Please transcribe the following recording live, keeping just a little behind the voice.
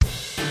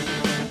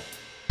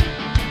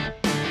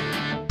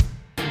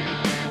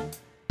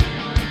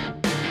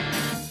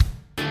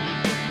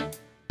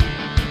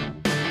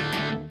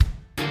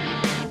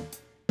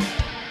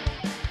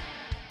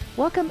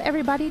Welcome,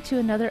 everybody, to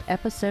another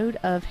episode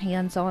of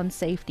Hands On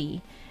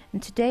Safety.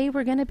 And today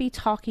we're going to be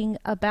talking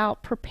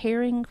about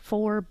preparing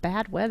for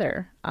bad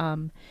weather.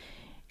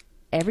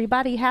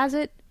 Everybody has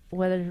it,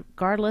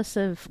 regardless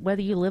of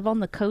whether you live on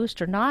the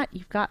coast or not.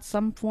 You've got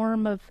some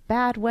form of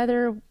bad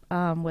weather,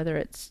 whether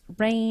it's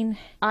rain,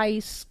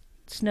 ice,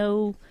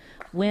 snow,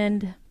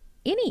 wind,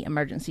 any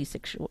emergency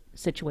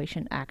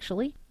situation,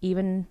 actually.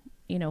 Even,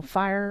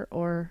 fire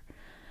or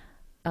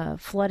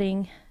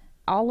flooding.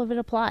 All of it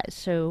applies.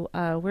 So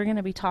we're going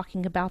to be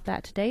talking about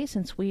that today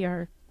since we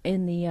are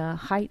in the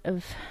height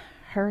of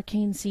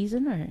hurricane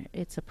season, or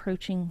it's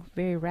approaching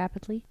very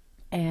rapidly.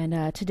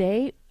 And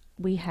today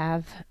we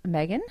have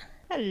Megan.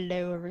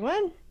 Hello,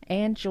 everyone.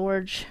 And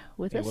George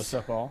with us. Hey, what's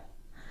up, all?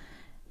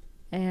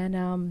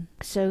 And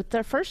so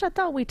first I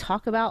thought we'd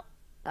talk about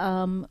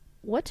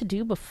what to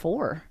do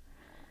before.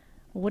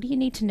 What do you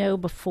need to know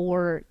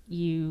before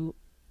you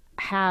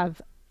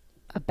have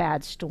a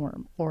bad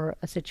storm or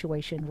a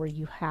situation where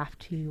you have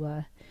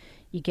to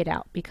you get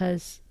out?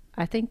 Because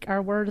I think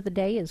our word of the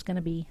day is going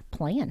to be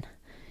plan.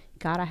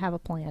 Gotta have a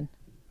plan.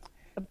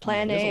 A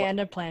plan A and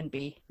a plan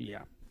B.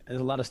 Yeah,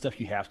 there's a lot of stuff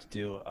you have to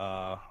do.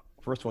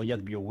 First of all, you have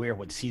to be aware of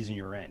what season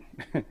you're in.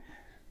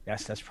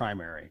 That's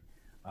primary.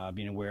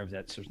 Being aware of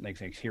that, like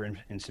here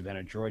in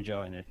Savannah,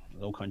 Georgia, in the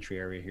Low Country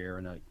area here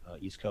on the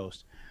East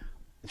Coast,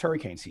 it's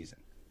hurricane season.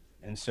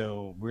 And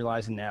so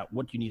realizing that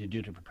what you need to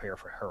do to prepare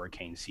for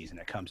hurricane season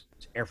that comes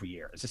every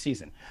year. It's a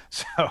season.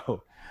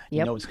 So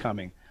you know it's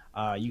coming.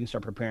 You can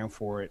start preparing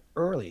for it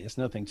early. That's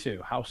another thing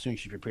too. How soon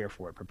should you prepare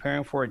for it?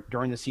 Preparing for it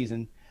during the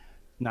season,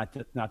 not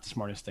the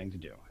smartest thing to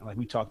do. And like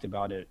we talked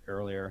about it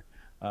earlier,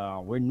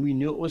 when we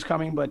knew it was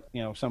coming, but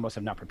some of us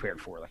have not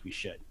prepared for it like we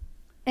should.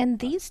 And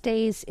these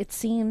days it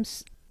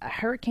seems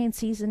hurricane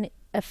season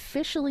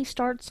officially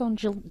starts on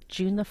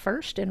June the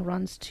 1st and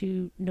runs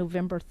to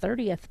November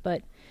 30th,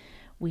 but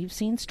we've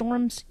seen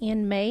storms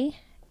in May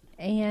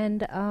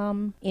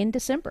and in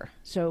December.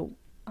 So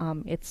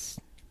it's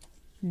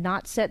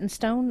not set in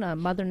stone.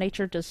 Mother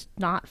Nature does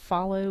not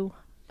follow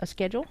a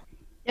schedule.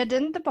 Yeah,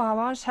 didn't the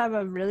Bahamas have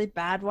a really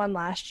bad one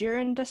last year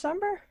in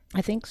December?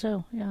 I think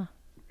so, yeah.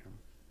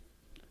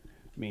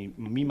 I mean,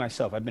 me,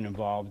 myself, I've been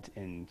involved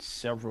in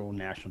several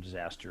national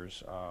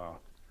disasters.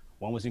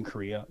 One was in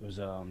Korea. It was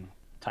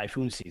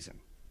typhoon season.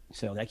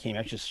 So that came,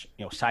 that's just,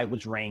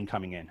 sideways rain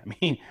coming in. I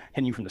mean,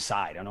 hitting you from the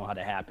side. I don't know how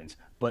that happens.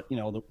 But,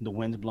 the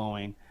wind's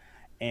blowing.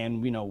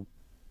 And,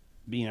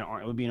 being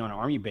on an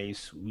Army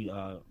base,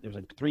 there was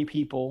like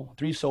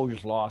three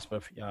soldiers lost,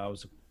 but it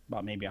was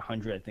about maybe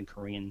 100, I think,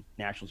 Korean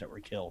nationals that were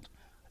killed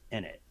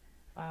in it.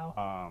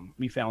 Wow.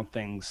 We found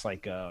things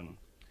like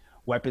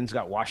weapons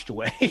got washed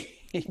away.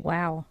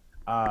 Wow.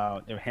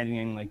 They were handing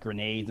in like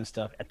grenades and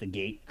stuff at the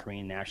gate.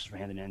 Korean nationals were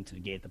handing in to the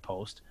gate at the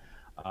post.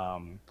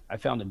 I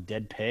found a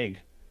dead pig,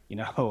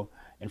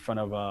 in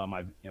front of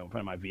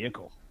my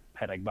vehicle.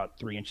 Had like about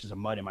 3 inches of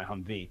mud in my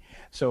Humvee.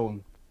 So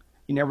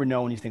you never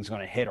know when these things are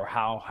going to hit or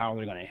how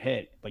they're going to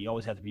hit, but you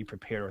always have to be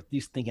prepared, or at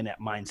least think in that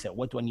mindset.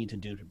 What do I need to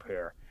do to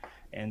prepare?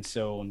 And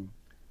so,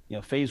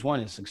 phase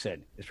one is, like I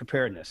said, is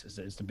preparedness.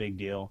 Is the big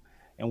deal.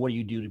 And what do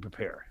you do to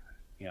prepare?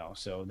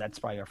 So that's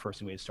probably our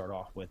first way to start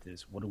off with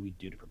is what do we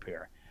do to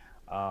prepare?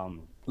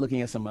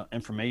 Looking at some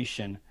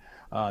information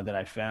that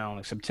I found,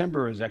 like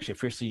September is actually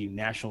officially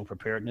National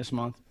Preparedness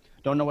Month.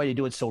 Don't know why they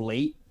do it so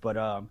late, but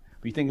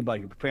if you think about it,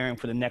 you're preparing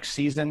for the next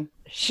season.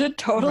 Should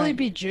totally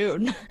be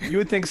June. You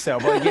would think so,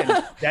 but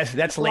again,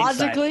 that's late.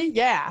 Logically, side.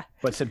 Yeah.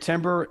 But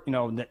September,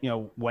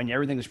 when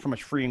everything is pretty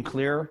much free and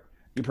clear,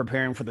 you're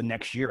preparing for the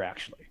next year,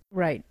 actually.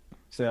 Right.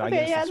 So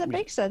okay, I guess that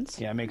makes sense.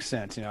 Yeah, it makes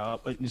sense.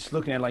 But just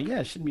looking at it like,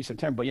 it shouldn't be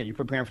September, but yeah, you're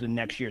preparing for the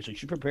next year, so you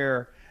should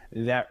prepare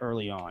that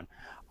early on.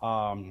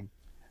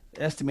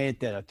 Estimated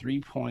that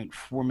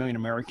 3.4 million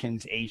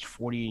Americans aged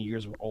 40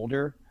 years or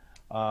older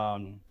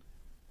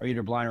are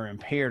either blind or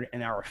impaired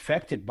and are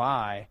affected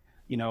by,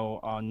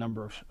 a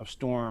number of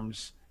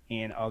storms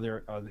and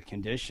other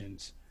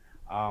conditions.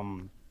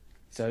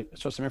 So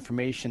some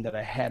information that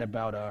I had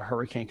about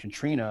Hurricane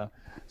Katrina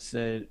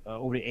said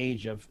over the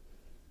age of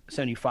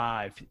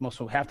 75,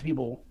 half the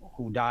people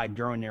who died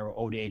during there were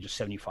over the age of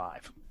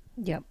 75.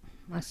 Yep,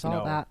 I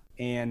saw that.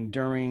 And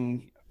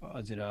during,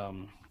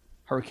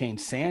 Hurricane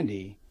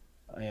Sandy,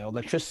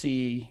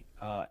 electricity,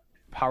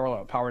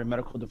 power to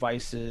medical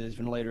devices,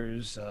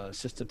 ventilators,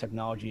 assistive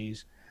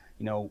technologies,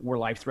 were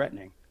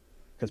life-threatening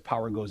because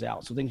power goes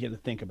out. So things you have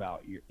to think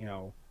about,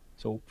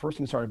 So first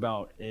thing to start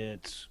about,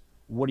 it's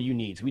what do you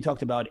need? So we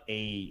talked about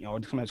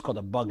it's called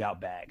a bug-out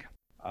bag.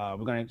 We're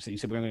going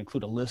to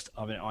include a list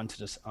of it onto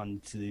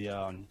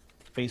the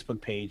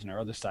Facebook page and our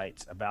other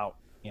sites about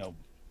the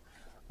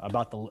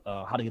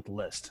how to get the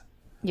list.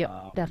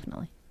 Yep,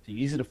 definitely. So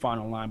easy to find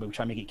online, but we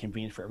try to make it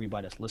convenient for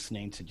everybody that's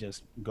listening to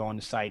just go on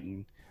the site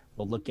and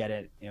we'll look at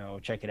it,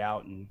 check it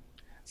out and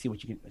see what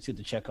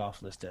the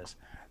checkoff list is.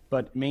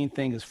 But main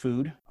thing is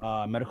food,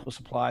 medical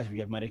supplies. If you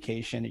have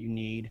medication that you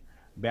need,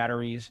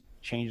 batteries,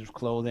 changes of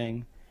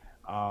clothing.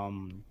 Those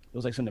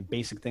are like some of the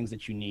basic things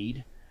that you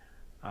need.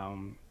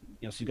 So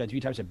you've got three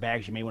types of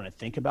bags you may want to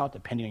think about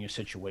depending on your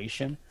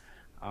situation.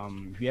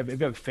 If you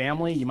have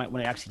family, you might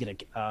want to actually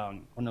get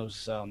one of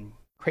those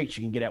crates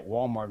you can get at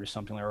Walmart or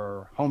something,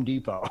 or Home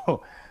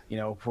Depot.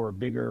 For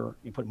bigger,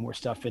 you put more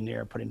stuff in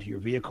there, put into your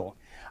vehicle.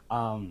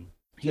 You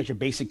got your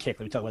basic kit.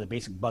 Let me talk about the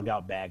basic bug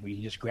out bag, where you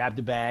can just grab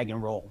the bag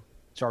and roll.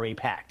 It's already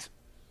packed.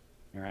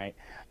 All right.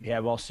 You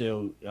have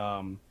also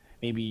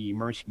maybe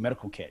emergency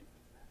medical kit.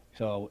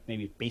 So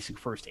maybe basic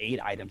first aid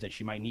items that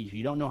you might need.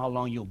 You don't know how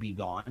long you'll be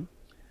gone.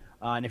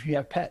 And if you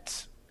have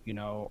pets,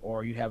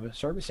 or you have a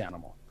service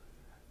animal,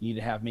 you need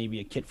to have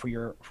maybe a kit for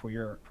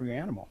your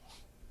animal.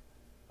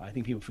 I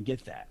think people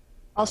forget that.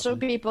 Also,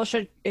 people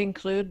should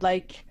include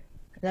like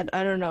that.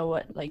 I don't know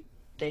what like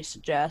they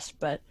suggest,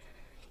 but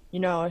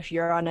if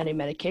you're on any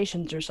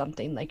medications or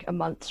something, like a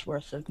month's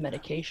worth of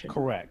medication.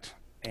 Correct.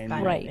 And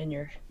kind of in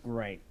your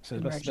right. So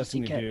the best emergency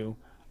thing kit. to do.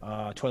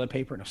 Toilet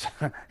paper.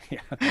 No,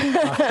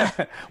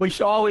 yeah. We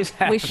should always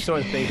have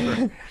toilet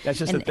paper. That's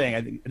just the thing.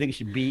 I think it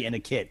should be in a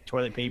kit.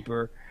 Toilet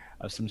paper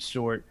of some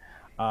sort.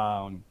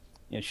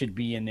 It should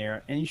be in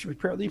there, and you should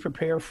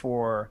prepare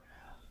for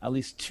at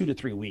least 2 to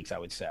 3 weeks, I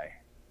would say,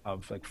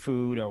 of like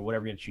food or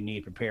whatever that you need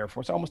to prepare for.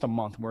 It's almost a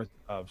month worth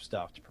of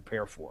stuff to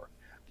prepare for.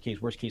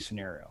 Worst case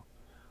scenario.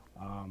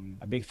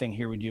 A big thing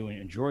here we do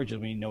in Georgia,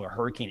 we know a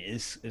hurricane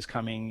is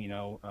coming.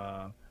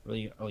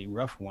 Really really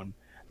rough one.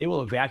 They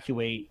will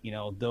evacuate,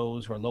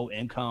 those who are low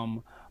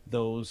income,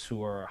 those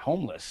who are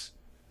homeless,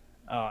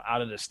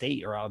 out of the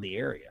state or out of the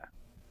area.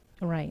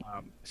 Right.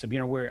 So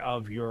being aware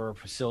of your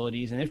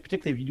facilities, and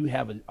particularly if you do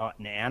have an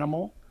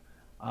animal,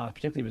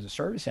 particularly if it's a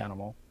service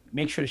animal,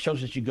 make sure the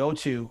shelters that you go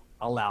to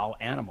allow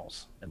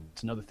animals.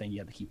 That's another thing you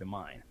have to keep in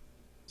mind.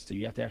 So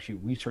you have to actually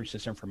research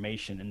this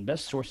information, and the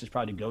best sources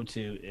probably to go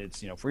to,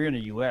 it's, if we're in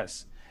the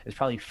U.S., it's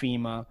probably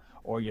FEMA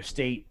or your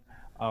state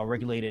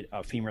regulated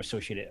FEMA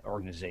associated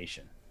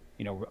organization.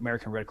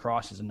 American Red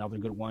Cross is another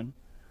good one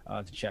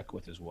to check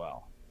with as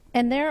well.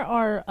 And there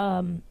are,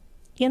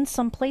 in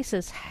some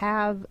places,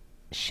 have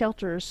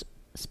shelters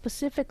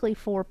specifically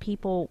for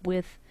people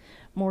with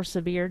more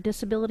severe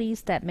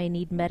disabilities that may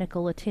need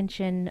medical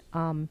attention.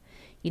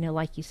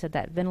 Like you said,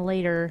 that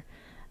ventilator,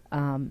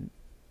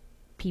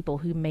 people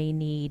who may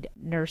need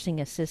nursing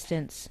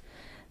assistance,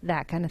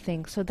 that kind of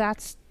thing. So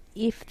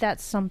if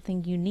that's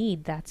something you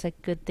need, that's a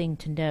good thing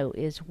to know,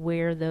 is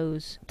where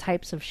those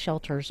types of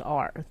shelters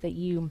are, that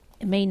you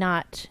may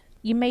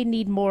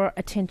need more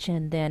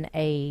attention than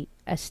a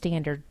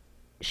standard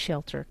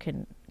shelter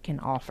can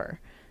offer.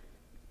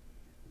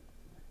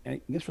 And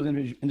I guess for the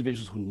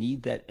individuals who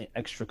need that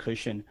extra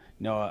cushion,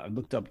 I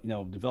looked up,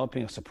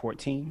 developing a support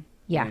team.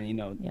 Yeah. And,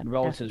 Yeah,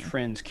 relatives, definitely.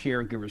 friends,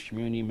 caregivers,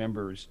 community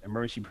members,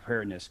 emergency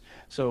preparedness.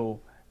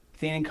 So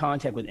staying in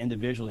contact with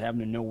individuals,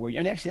 having to know where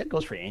and actually that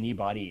goes for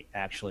anybody,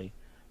 actually.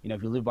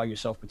 If you live by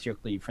yourself,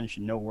 particularly, your friends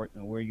should know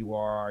where you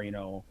are,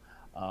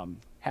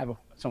 have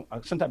some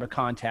type of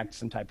contact,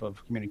 some type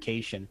of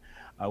communication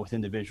with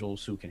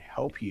individuals who can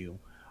help you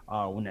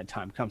when that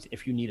time comes,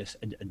 if you need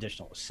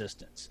additional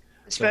assistance.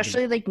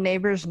 especially like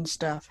neighbors and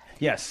stuff.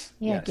 Yes.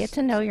 Yeah, yes. get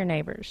to know your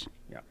neighbors.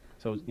 Yeah.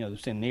 So, they're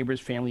saying neighbors,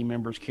 family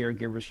members,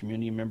 caregivers,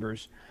 community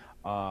members,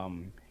 but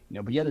you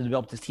have to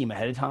develop this team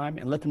ahead of time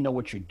and let them know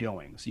what you're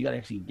doing. So you got to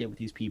actually get with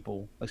these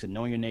people, like I said,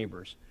 knowing your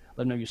neighbors,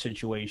 let them know your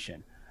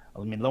situation. I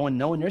mean,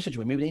 knowing their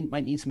situation, maybe they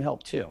might need some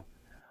help too.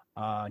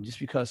 Just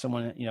because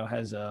someone,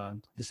 has a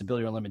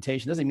disability or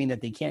limitation doesn't mean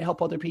that they can't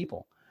help other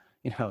people.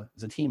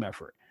 It's a team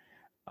effort.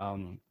 So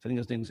I think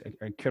those things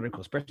are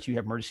critical, especially if you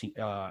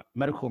have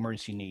medical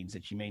emergency needs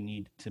that you may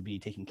need to be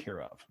taken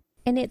care of.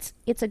 And it's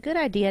a good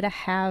idea to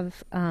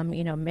have,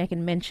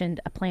 Megan mentioned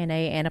a plan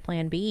A and a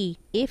plan B.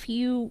 If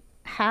you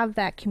have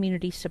that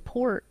community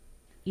support,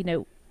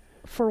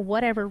 for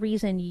whatever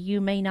reason, you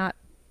may not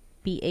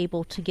be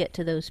able to get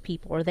to those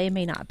people, or they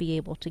may not be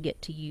able to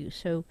get to you.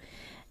 So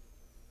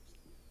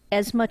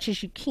as much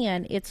as you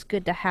can, it's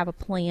good to have a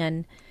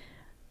plan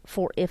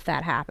for if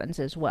that happens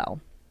as well.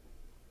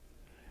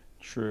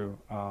 True.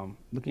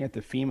 Looking at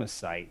the FEMA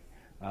site,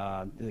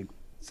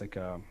 it's like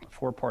a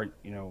 4-part,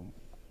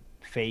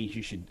 phase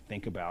you should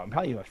think about, and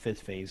probably a 5th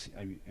phase,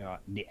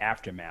 the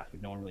aftermath,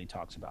 which no one really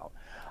talks about.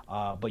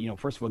 But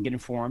first of all, get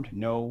informed,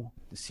 know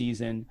the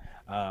season,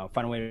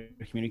 find a way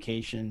of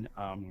communication.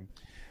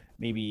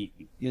 Maybe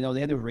they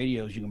have the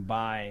radios you can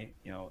buy,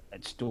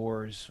 at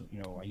stores.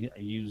 I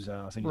use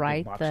some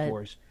Right, box the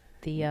stores.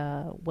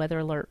 weather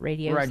alert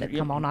radios Right, that yep.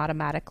 come on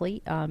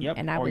automatically. Yep,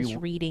 And I or was you-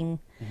 reading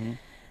Mhm.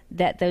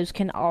 that those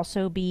can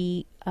also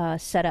be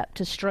set up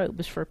to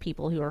strobes for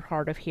people who are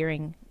hard of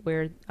hearing,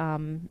 where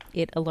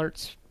it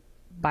alerts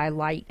by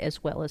light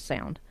as well as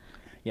sound.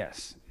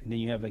 Yes, and then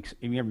you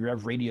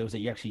have radios that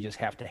you actually just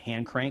have to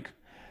hand crank,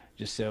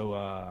 just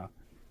so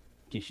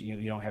in case you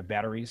don't have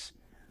batteries.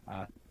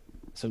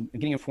 So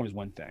getting informed is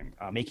one thing.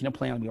 Making a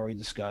plan, we already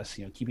discussed.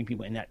 Keeping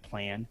people in that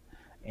plan,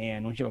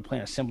 and once you have a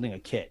plan, assembling a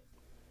kit.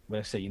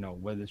 Let's say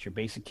whether it's your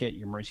basic kit,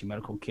 your emergency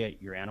medical kit,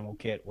 your animal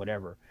kit,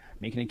 whatever.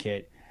 Making a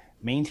kit,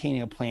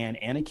 maintaining a plan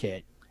and a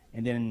kit,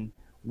 and then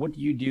what do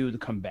you do to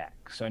come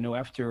back? So I know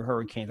after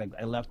hurricanes, like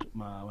I left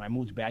when I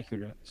moved back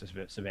here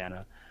to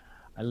Savannah,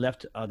 I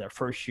left that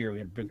first year. I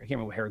can't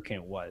remember what hurricane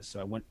it was. So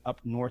I went up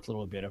north a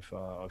little bit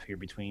of here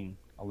between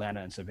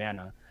Atlanta and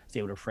Savannah,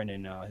 stayed with a friend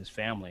and his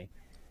family.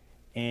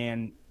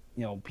 And,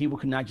 people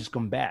could not just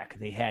come back.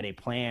 They had a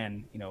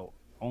plan,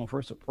 only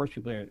first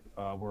people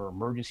were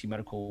emergency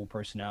medical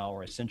personnel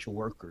or essential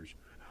workers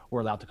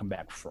were allowed to come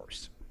back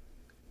first.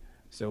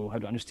 So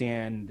have to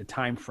understand the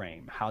time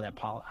frame, how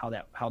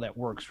that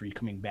works for you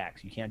coming back.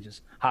 So you can't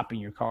just hop in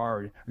your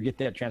car or get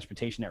that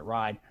transportation, that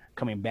ride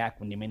coming back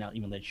when they may not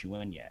even let you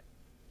in yet,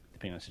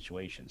 depending on the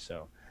situation.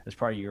 So that's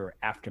part of your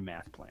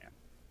aftermath plan.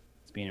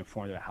 It's being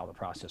informed about how the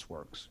process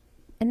works.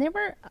 And there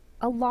were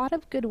a lot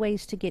of good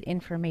ways to get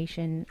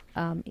information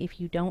if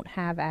you don't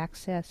have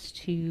access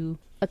to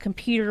a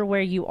computer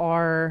where you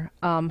are.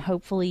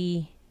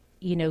 Hopefully,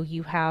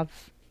 you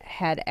have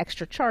had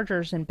extra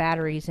chargers and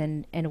batteries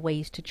and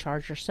ways to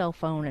charge your cell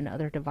phone and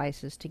other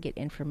devices to get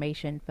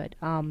information. But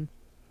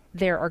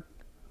there are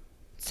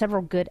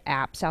several good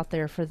apps out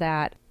there for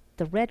that.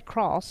 The Red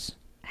Cross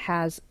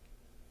has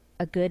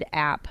a good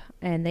app,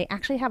 and they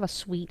actually have a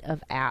suite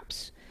of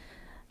apps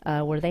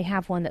where they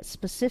have one that's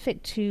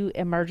specific to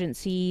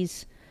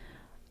emergencies,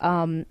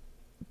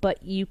 but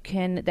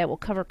that will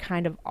cover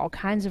kind of all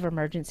kinds of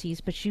emergencies,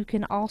 but you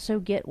can also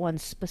get one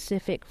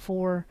specific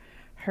for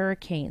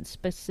hurricanes,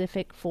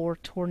 specific for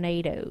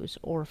tornadoes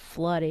or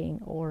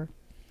flooding or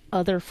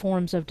other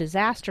forms of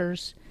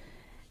disasters.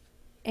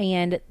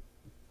 And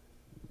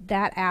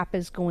that app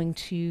is going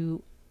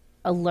to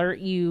alert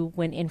you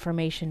when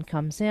information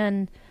comes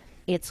in.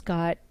 It's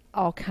got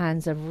all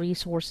kinds of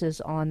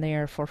resources on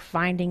there for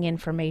finding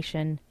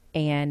information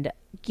and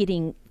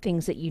getting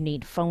things that you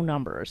need, phone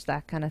numbers,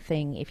 that kind of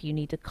thing, if you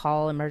need to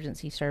call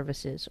emergency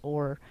services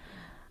or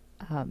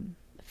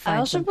I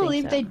also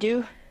believe they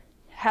do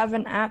have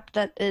an app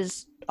that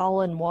is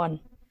all in one.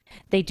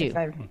 They do.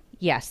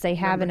 Yes, they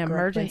have an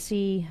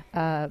emergency.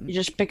 You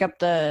just pick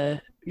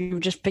the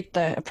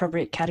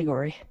appropriate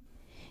category.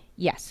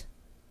 Yes.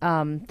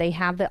 They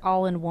have the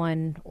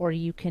all-in-one, or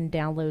you can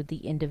download the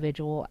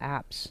individual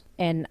apps.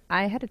 And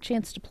I had a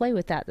chance to play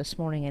with that this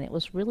morning, and it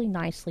was really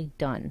nicely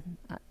done.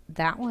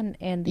 That one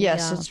and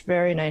yes, it's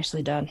very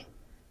nicely done.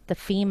 The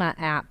FEMA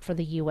app for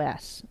the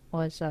U.S.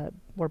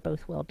 were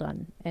both well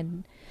done.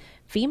 And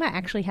FEMA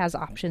actually has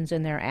options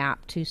in their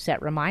app to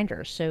set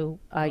reminders, so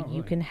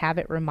you can have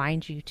it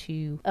remind you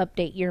to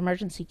update your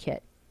emergency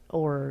kit,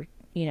 or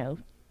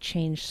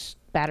change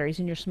batteries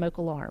in your smoke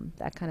alarm,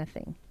 that kind of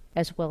thing,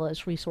 as well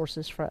as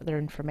resources for other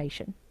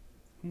information.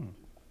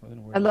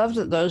 I love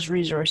that those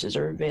resources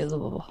are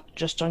available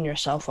just on your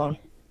cell phone.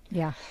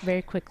 Yeah,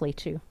 very quickly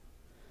too.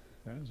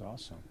 That is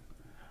awesome.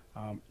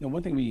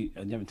 One thing we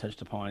never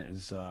touched upon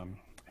is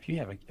if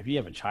you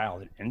have a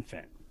child, an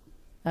infant.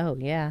 Oh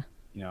yeah.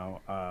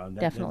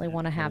 Definitely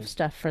want to have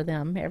stuff for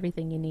them,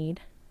 everything you need.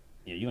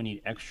 Yeah, you're gonna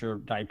need extra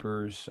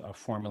diapers,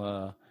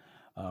 formula,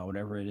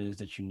 whatever it is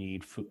that you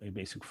need,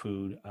 basic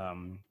food.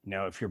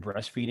 If you're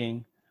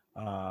breastfeeding,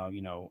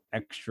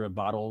 extra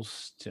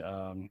bottles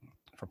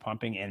for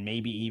pumping, and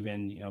maybe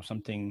even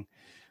something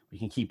you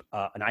can keep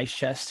an ice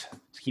chest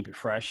to keep it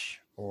fresh,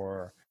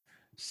 or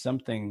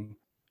something.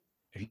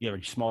 If you have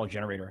a small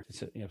generator,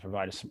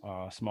 provide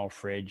a small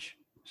fridge,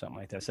 something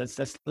like that. So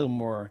that's a little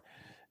more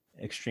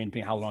extreme,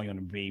 depending how long you're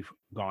going to be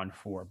gone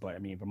for. But I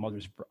mean, if a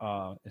mother's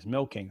is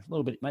milking,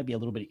 might be a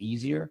little bit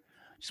easier.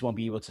 Just won't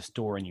be able to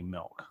store any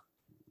milk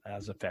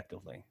as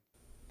effectively.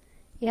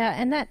 Yeah,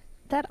 and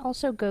that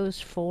also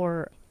goes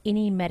for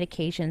any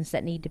medications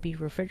that need to be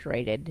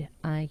refrigerated.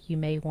 You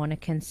may want to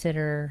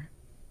consider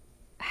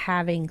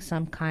having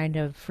some kind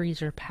of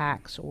freezer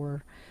packs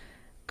or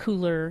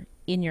cooler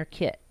in your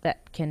kit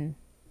that can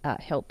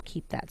help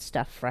keep that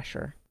stuff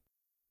fresher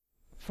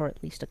for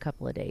at least a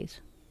couple of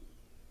days.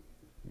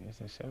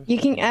 You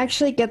can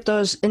actually get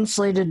those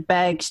insulated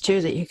bags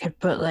too that you could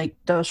put like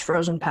those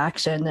frozen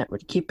packs in that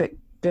would keep it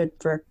good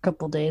for a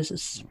couple of days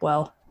as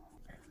well.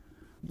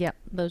 Yep,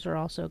 those are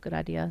also a good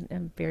idea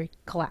and very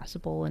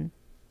collapsible and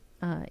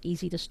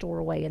easy to store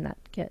away in that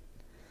kit.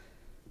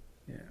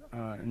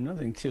 Yeah. Another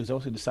thing too is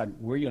also decide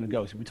where you're going to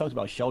go. So we talked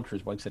about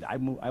shelters. Like I said, I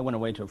went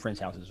away to a friend's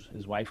house.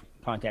 His wife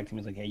contacted me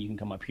and was like, "Hey, you can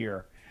come up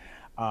here."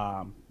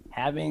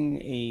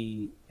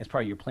 Having as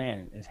part of your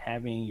plan is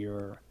having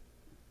your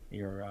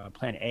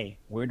plan A.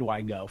 Where do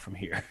I go from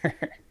here?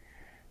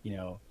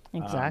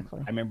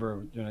 Exactly. I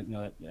remember doing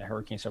a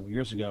hurricane several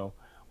years ago.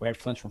 We had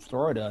friends from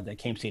Florida that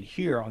came stayed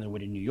here on their way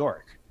to New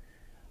York.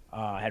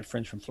 I had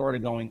friends from Florida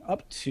going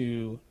up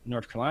to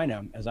North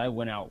Carolina. As I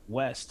went out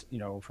west,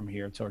 from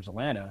here towards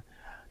Atlanta,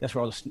 that's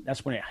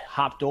when it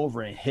hopped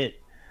over and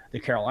hit the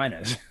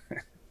Carolinas.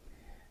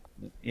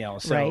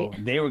 So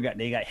right.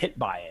 they got hit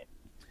by it.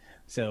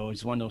 So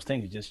it's one of those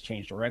things that just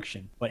changed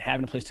direction. But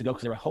having a place to go,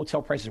 because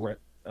hotel prices were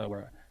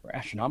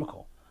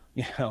astronomical.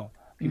 People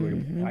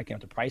were hiking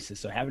up the prices.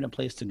 So having a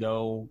place to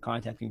go,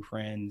 contacting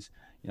friends,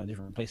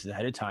 different places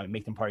ahead of time, and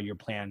make them part of your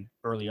plan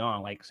early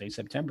on, like say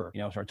September.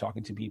 Start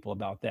talking to people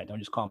about that. Don't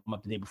just call them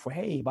up the day before.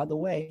 Hey, by the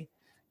way,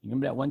 you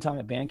remember that one time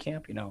at band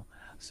camp?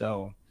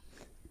 So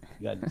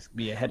You got to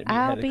be ahead.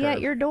 I'll of the be at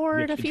curve. your door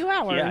in a few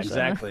hours. Yeah,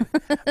 exactly.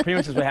 Pretty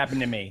much is what happened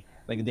to me.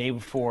 Like the day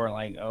before,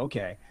 like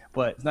okay,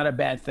 but it's not a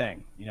bad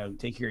thing.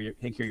 Take care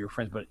of your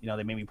friends, but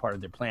they made me part of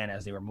their plan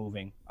as they were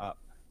moving up.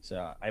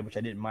 So which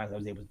I didn't mind. I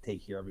was able to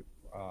take care of it,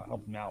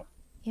 help them out.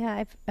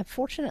 Yeah, I've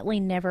fortunately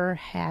never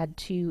had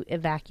to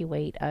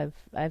evacuate. I've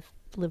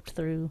lived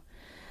through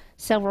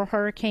several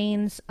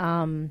hurricanes.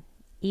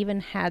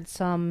 Even had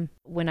some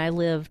when I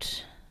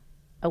lived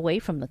away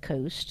from the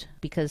coast,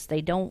 because they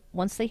don't,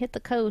 once they hit the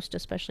coast,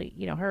 especially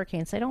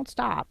hurricanes, they don't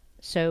stop.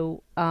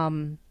 So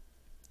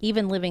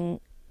even living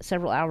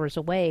several hours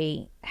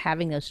away,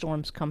 having those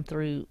storms come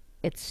through,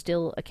 it's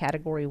still a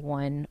Category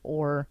 1,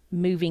 or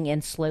moving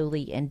in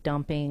slowly and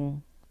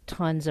dumping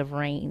tons of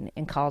rain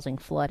and causing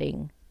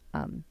flooding.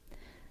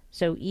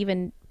 So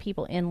even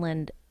people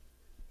inland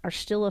are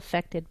still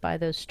affected by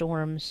those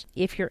storms.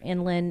 If you're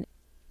inland,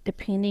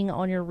 depending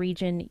on your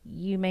region,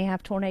 you may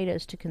have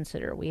tornadoes to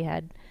consider. We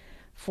had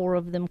 4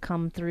 of them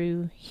come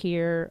through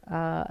here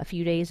a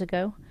few days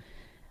ago,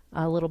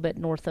 a little bit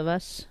north of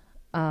us.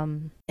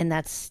 And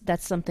that's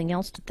something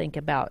else to think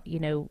about.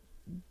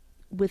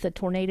 With a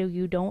tornado,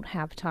 you don't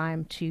have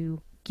time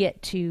to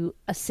get to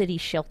a city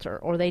shelter,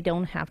 or they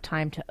don't have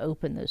time to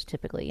open those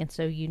typically. And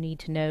so you need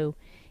to know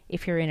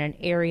if you're in an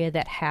area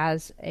that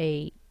has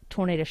a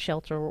tornado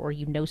shelter, or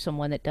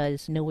someone that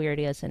does, know where it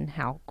is and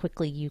how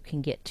quickly you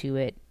can get to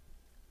it,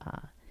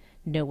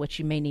 know what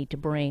you may need to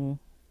bring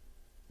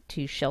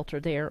to shelter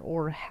there,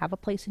 or have a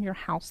place in your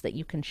house that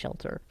you can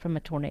shelter from a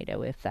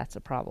tornado if that's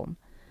a problem.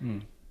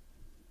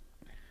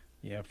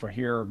 Yeah, for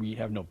here we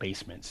have no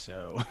basement,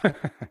 so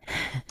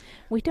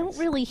we don't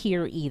really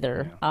hear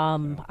either.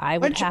 Yeah. I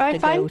would Which have I to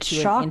find go to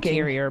shocking. an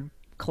interior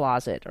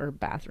closet or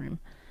bathroom.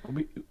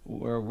 we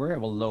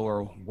have a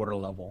lower water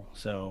level,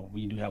 so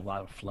we do have a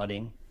lot of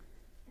flooding.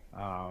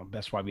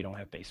 That's why we don't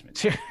have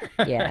basements here.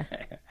 Yeah.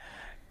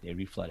 They'd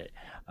be flooded.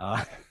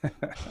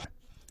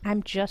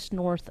 I'm just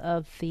north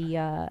of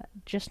the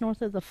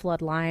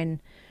flood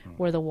line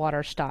where the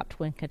water stopped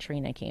when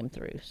Katrina came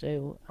through.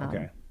 So,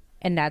 Okay.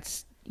 And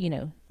that's,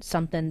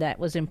 something that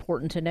was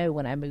important to know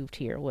when I moved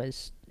here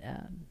was,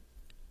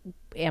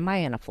 am I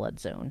in a flood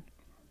zone?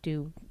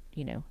 Do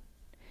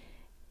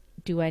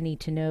I need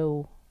to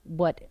know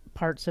what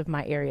parts of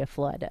my area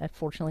flood?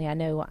 Fortunately, I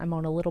know I'm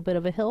on a little bit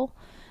of a hill.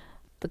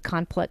 The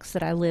complex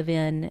that I live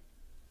in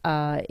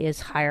is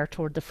higher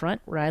toward the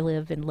front where I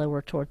live, and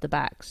lower toward the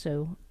back.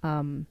 So,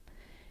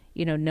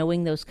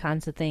 knowing those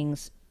kinds of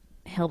things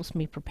helps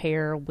me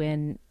prepare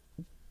when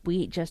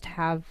we just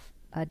have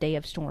a day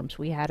of storms.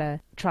 We had a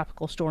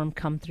tropical storm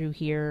come through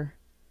here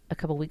a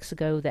couple weeks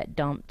ago that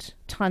dumped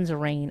tons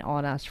of rain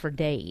on us for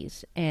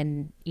days.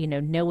 And,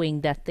 knowing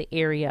that the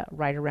area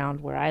right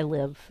around where I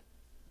live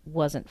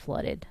wasn't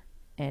flooded,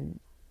 and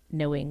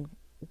knowing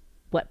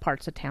what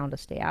parts of town to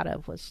stay out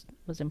of was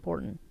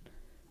important.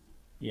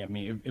 Yeah, I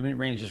mean, if it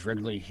rains just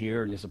regularly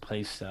here, there's a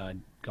place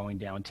going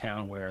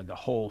downtown where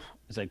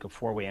it's like a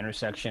 4-way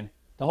intersection.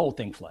 The whole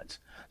thing floods.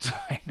 So,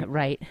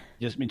 Right.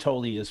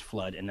 totally just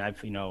flood. And I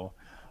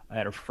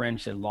had a friend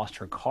that lost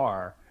her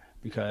car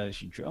because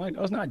she drove, like,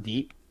 oh, it's not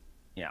deep.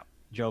 Yeah,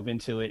 drove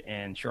into it,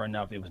 and sure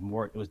enough, it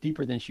was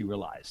deeper than she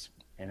realized.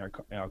 And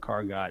her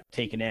car got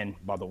taken in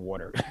by the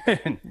water.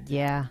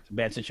 Yeah. It's a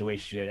bad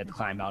situation. She had to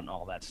climb out and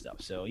all that stuff.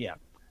 So, yeah,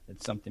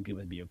 it's something people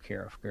would be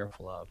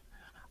careful of.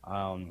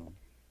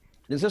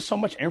 There's just so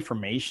much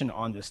information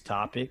on this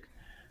topic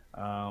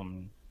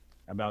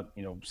about,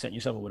 setting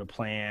yourself up with a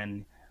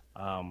plan,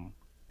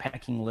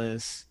 packing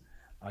lists,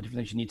 different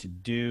things you need to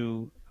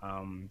do.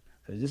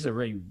 So this is a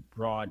very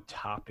broad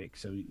topic.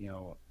 So,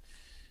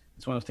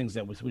 it's one of those things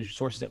that with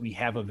resources that we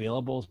have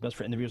available, it's best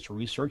for individuals to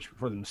research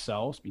for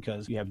themselves,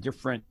 because you have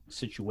different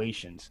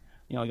situations.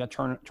 You got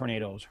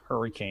tornadoes,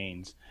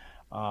 hurricanes,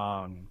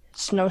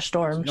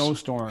 snowstorms.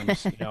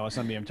 It's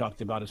something I'm talked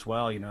about as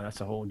well.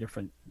 That's a whole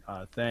different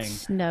thing.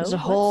 Snow. It's a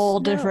whole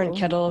What's different snow?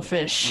 kettle of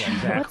fish. Yeah,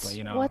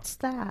 exactly. What's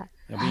that?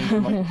 Being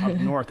from up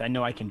north, I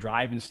know I can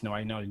drive in snow.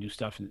 I know how to do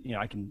stuff. And,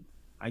 I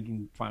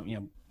can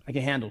find, I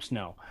can handle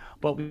snow.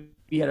 But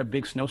we had a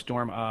big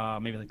snowstorm,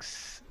 maybe like,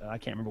 I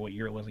can't remember what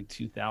year it was, like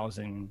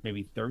 2000,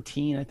 maybe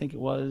 13, I think it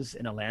was,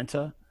 in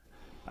Atlanta.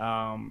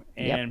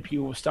 And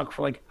people were stuck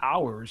for like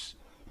hours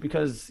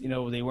because,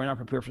 they were not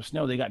prepared for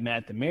snow. They got mad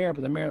at the mayor,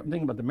 but I'm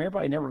thinking about the mayor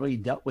probably never really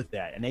dealt with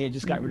that. And they had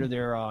just got rid of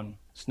their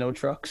snow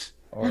trucks.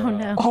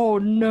 No. Oh,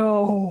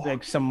 no.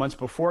 Like some months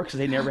before, because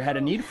they never had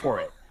a need for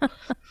it.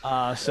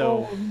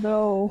 So Oh,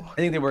 no. I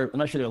think I'm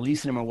not sure they were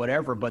leasing them or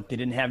whatever, but they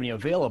didn't have any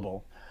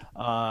available.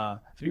 So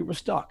you were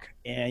stuck.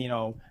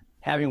 And,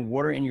 having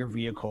water in your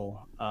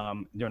vehicle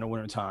during the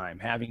winter time,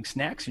 having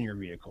snacks in your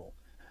vehicle.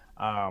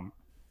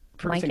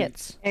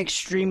 Blankets.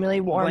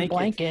 Extremely warm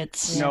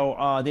blankets.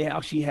 They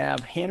actually have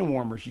hand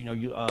warmers.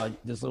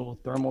 This little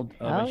thermal.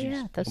 Those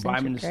things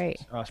are great.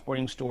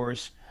 Sporting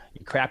stores.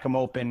 You crack them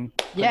open.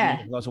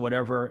 Yeah. Gloves or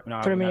whatever.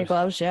 Put them in your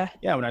gloves, yeah.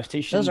 Yeah, when I was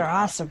stationed. Those are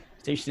awesome.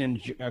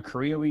 Stationed in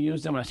Korea, we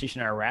used them. When I was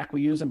stationed in Iraq,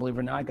 we used them. Believe it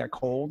or not, it got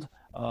cold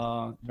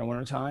in the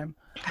wintertime.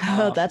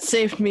 Oh, that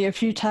saved me a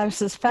few times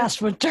this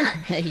past winter.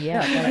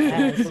 Yeah, I bet it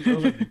has.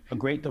 Those are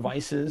great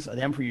devices.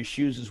 Them for your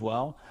shoes as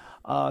well.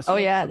 Oh So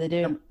yeah, a they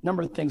do.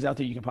 number of things out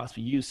there you can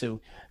possibly use. So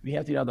you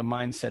have to have the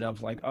mindset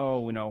of like,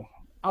 oh,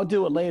 I'll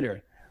do it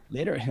later.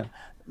 Later,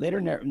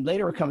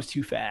 later it comes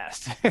too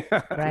fast.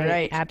 Right,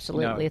 Right.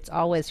 absolutely. It's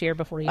always here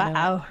before you know it.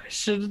 Wow,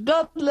 should have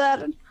done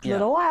that a Yeah.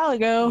 little while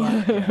ago.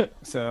 Yeah.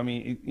 So I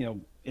mean,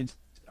 it's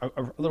a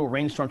little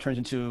rainstorm turns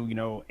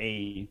into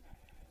a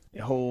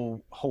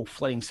whole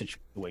flooding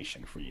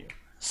situation for you.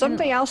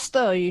 Something else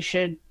though, you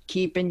should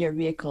keep in your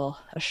vehicle: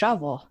 a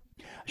shovel.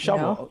 You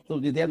know?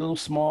 Shovel. They have little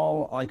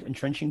small like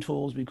entrenching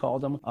tools we call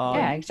them.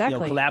 Yeah,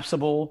 exactly.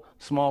 Collapsible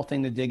small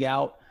thing to dig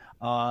out.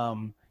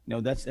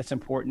 That's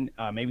important.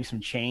 Maybe some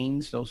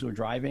chains. Those who are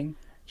driving,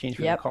 chains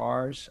for their Yep.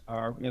 cars.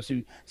 Are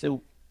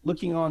so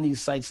looking on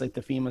these sites like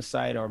the FEMA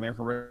site or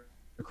American Red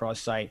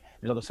Cross site.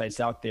 There's other sites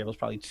out there. There's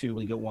probably two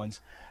really good ones.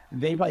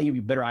 They probably give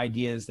you better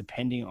ideas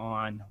depending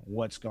on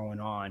what's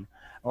going on.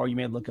 Or you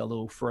may look a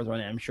little further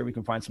on it. I'm sure we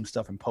can find some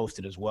stuff and post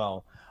it as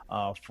well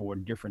for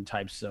different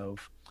types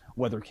of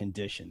weather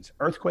conditions.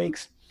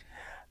 Earthquakes,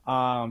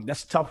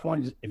 that's a tough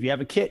one. If you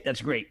have a kit,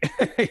 that's great.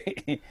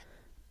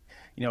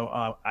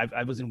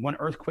 I was in one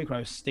earthquake when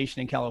I was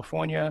stationed in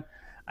California.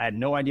 I had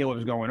no idea what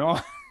was going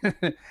on.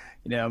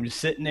 I'm just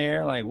sitting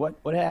there like,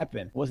 what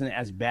happened? It wasn't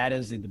as bad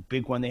as the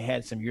big one they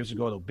had some years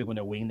ago, the big one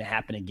they're waiting to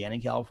happen again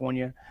in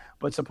California.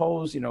 But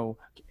suppose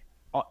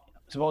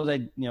suppose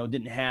it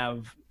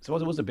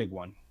was a big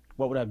one.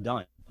 What would I have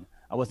done?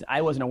 I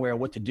wasn't aware of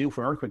what to do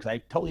for an earthquake because I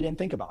totally didn't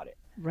think about it.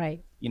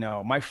 Right.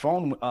 My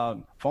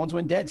phones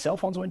went dead. Cell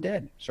phones went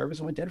dead.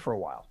 Service went dead for a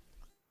while.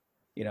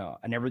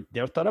 I never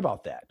thought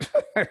about that.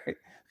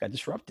 Got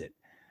disrupted.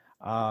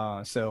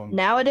 So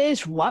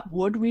Nowadays, what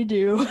would we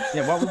do?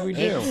 yeah, what would we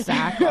do?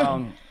 Exactly.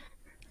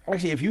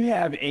 Actually, if you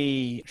have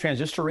a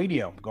transistor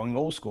radio, going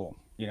old school,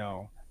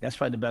 that's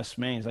probably the best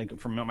means. Like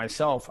for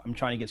myself, I'm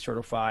trying to get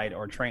certified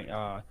or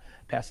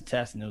pass the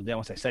test, and then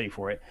once I study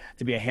for it,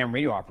 to be a ham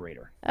radio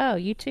operator. Oh,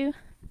 you too?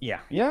 Yeah.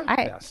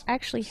 I Yes.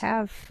 actually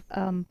have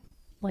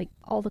like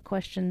all the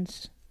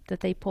questions that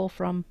they pull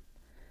from.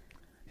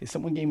 Hey,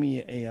 someone gave me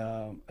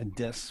a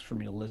disc for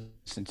me to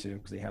listen to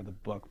because they have the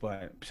book,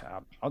 but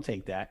I'll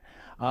take that.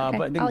 Okay,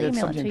 But I think I'll that's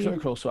email it something to you.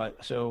 critical. So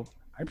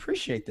I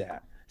appreciate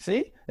that.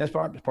 See, that's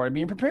part of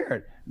being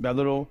prepared. That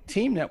little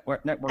team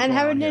network And going on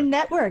having a here.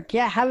 network,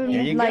 yeah, There you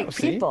having go. like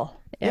See? people.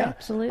 Yeah,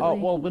 absolutely.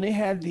 Well, when they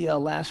had the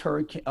last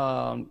hurricane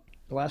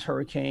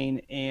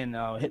and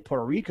hit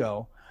Puerto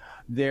Rico,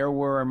 there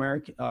were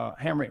American.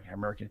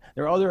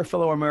 There were other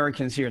fellow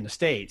Americans here in the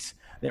States.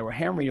 There were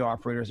ham radio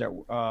operators that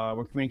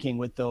were communicating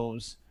with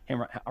those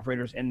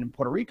operators in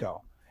Puerto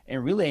Rico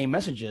and relaying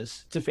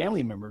messages to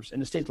family members in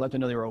the States to let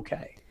them know they were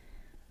okay.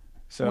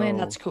 So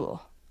That's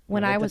cool.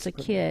 When Yeah, I was that's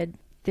a kid,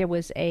 there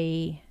was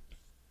a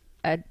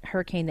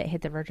hurricane that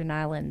hit the Virgin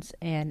Islands,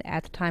 and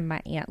at the time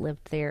my aunt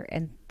lived there,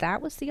 and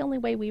that was the only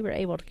way we were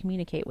able to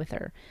communicate with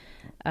her.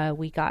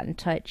 We got in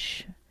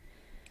touch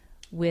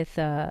with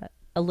a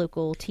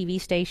local TV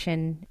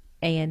station,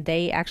 and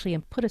they actually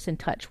put us in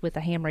touch with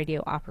a ham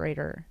radio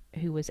operator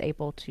who was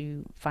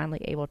finally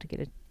able to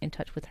get in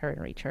touch with her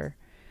and reach her.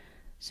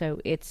 So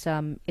it's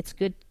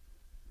good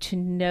to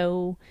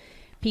know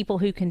people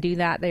who can do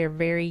that. They're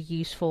very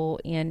useful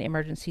in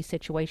emergency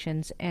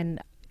situations,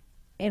 and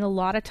a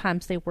lot of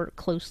times they work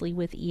closely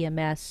with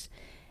EMS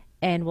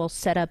and will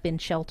set up in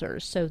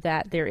shelters so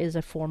that there is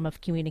a form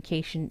of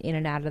communication in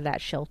and out of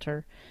that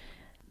shelter.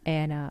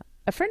 And a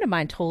friend of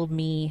mine told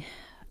me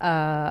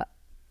a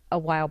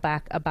while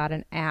back about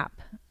an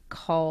app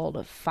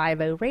called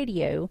 50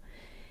 Radio,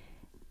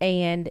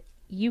 and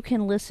you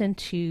can listen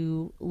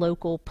to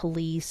local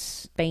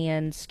police,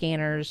 bands,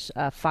 scanners,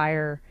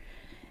 fire.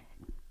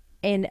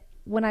 And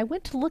when I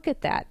went to look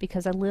at that,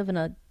 because I live in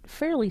a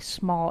fairly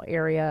small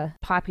area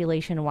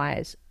population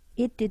wise,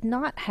 it did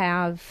not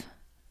have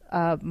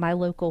my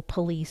local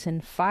police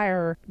and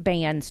fire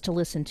bands to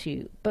listen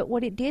to. But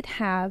what it did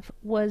have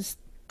was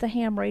the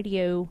ham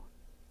radio,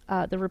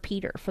 the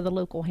repeater for the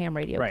local ham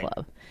radio Right.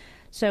 club.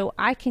 So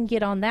I can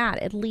get on that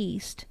at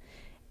least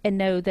and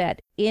know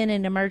that in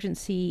an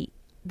emergency,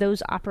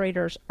 those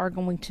operators are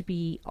going to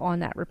be on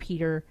that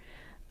repeater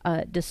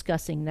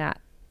discussing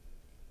that.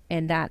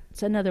 And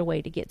that's another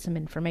way to get some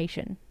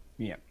information.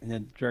 Yeah, and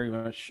that's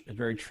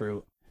very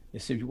true.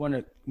 So if you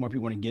want more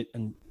people want to get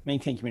and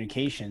maintain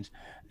communications,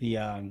 the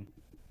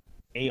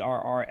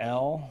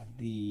ARRL,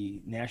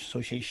 the National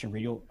Association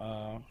Radio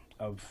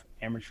of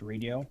Amateur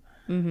Radio,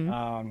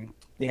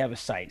 they have a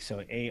site.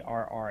 So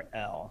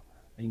ARRL,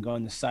 you can go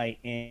on the site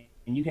and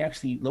you can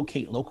actually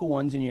locate local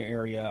ones in your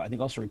area. I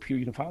think also repeater.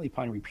 You can finally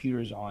find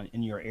repeaters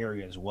in your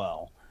area as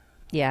well.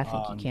 Yeah, I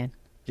think you can.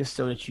 Just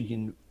so that you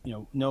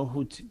can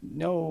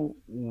know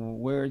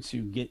where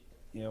to get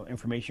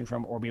information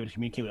from, or be able to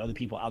communicate with other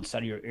people outside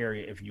of your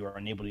area if you are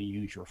unable to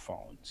use your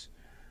phones.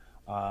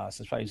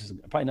 So it's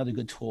probably another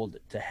good tool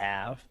to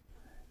have,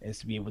 is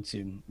to be able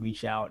to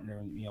reach out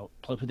and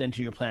put that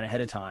into your plan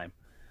ahead of time,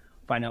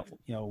 find out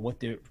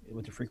what the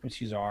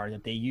frequencies are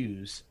that they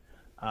use,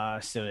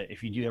 So that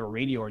if you do have a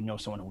radio or know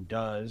someone who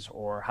does,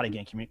 or how to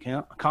get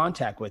in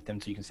contact with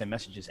them so you can send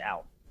messages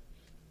out.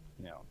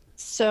 You know.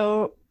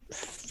 So,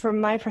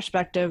 from my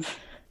perspective,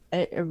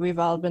 we've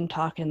all been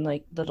talking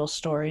like little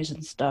stories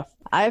and stuff.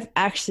 I've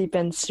actually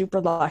been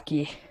super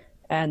lucky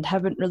and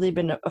haven't really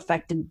been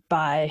affected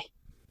by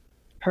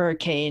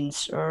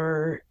hurricanes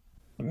or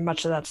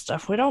much of that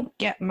stuff. We don't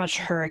get much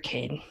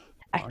hurricane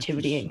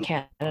activity in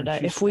Canada.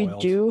 If we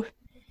do,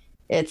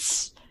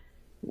 it's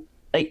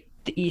like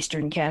the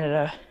eastern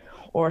Canada,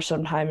 or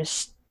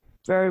sometimes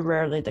very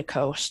rarely the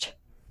coast,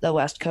 the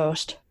west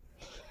coast.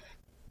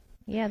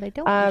 Yeah, they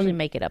don't usually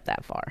make it up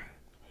that far.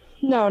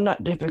 No,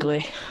 not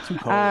typically. Too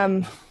cold.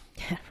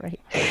 Yeah, right.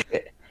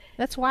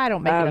 That's why I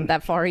don't make it up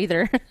that far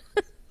either.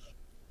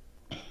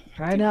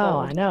 I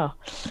know.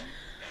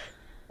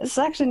 It's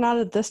actually not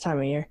at this time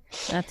of year.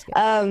 That's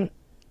good.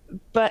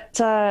 But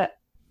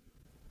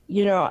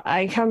you know,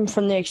 I come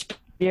from the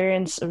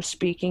experience of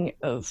speaking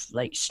of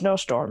like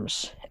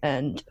snowstorms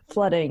and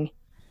flooding,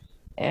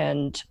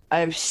 and I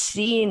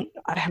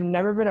have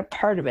never been a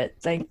part of it,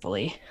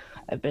 thankfully.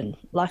 I've been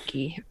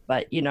lucky,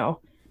 but you know,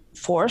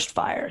 forest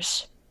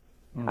fires.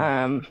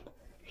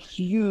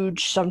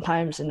 Huge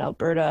sometimes in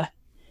Alberta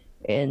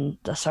in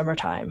the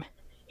summertime,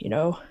 you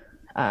know.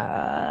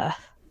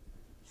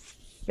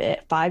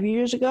 5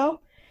 years ago,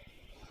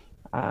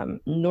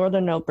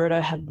 northern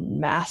Alberta had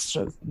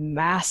massive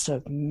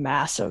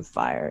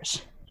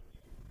fires.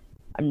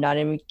 I'm not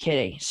even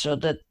kidding. So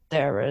that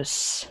there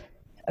was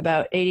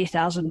about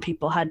 80,000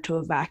 people had to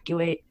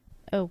evacuate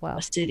Oh, wow.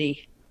 a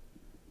city,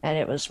 and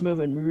it was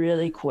moving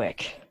really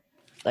quick.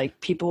 Like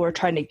people were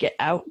trying to get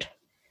out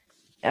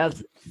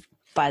of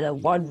by the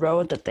one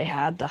road that they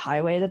had, the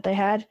highway that they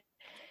had,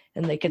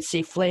 and they could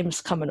see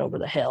flames coming over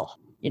the hill,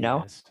 you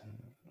know.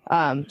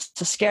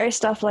 So scary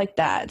stuff like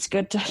that. It's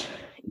good to,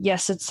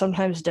 yes, it's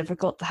sometimes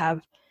difficult to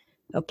have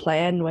a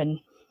plan when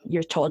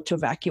you're told to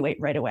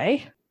evacuate right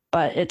away,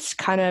 but it's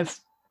kind of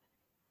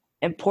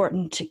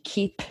important to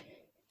keep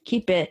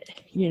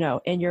it, you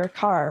know, in your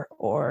car,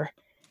 or,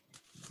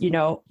 you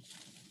know,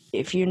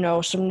 if you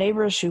know some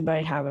neighbors who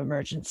might have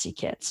emergency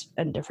kits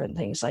and different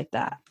things like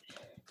that.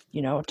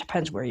 You know, it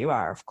depends where you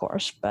are, of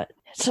course, but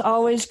it's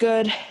always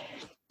good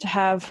to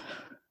have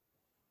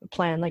a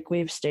plan like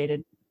we've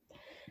stated.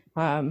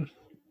 But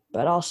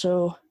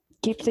also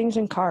keep things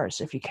in cars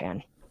if you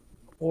can,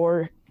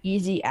 or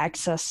easy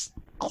access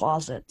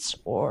closets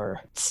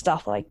or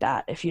stuff like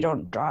that if you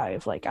don't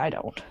drive like I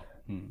don't.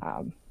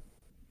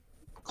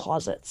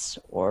 Closets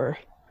or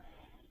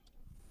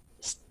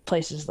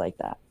places like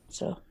that.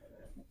 So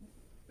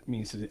I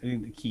mean, so I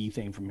think the key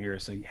thing from here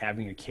is like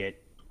having a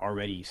kit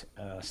already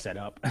set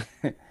up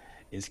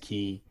is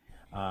key.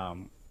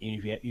 And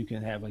if you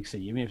can have, like, say,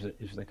 even if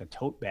it's like a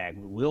tote bag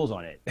with wheels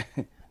on it.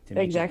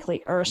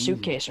 exactly, or a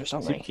suitcase or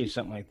something. Suitcase,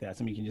 something like that.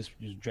 Something you can just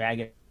drag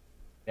it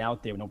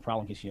out there with no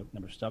problem in case you have a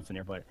number of stuff in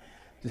there. But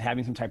just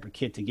having some type of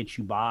kit to get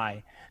you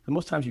by. But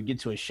most times you get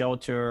to a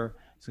shelter,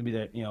 it's gonna be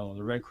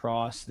the Red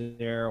Cross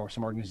there or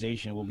some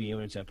organization will be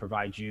able to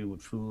provide you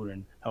with food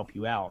and help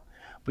you out.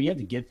 But you have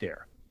to get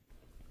there.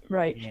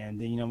 Right. And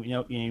then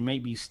you may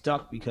be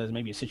stuck because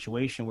maybe a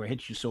situation where it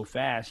hits you so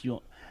fast.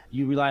 You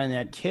rely on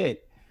that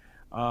kit.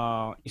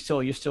 You're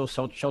still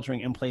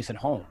sheltering in place at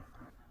home.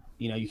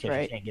 You know, you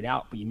can't get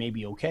out, but you may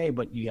be okay.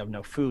 But you have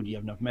enough food, you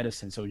have enough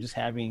medicine. So just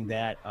having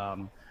that.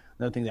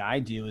 Another thing that I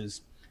do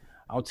is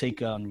I'll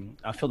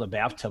fill the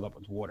bathtub up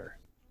with water.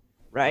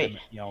 Right.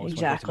 It's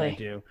exactly. What I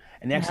do.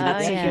 And actually,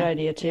 that's a good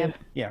idea too.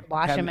 Yeah.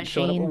 Washing Fill it up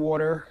machine. with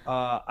water.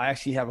 I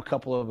actually have a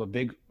couple of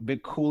big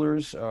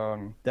coolers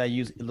that I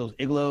use, those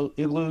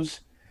igloos,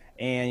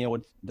 and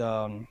with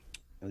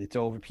they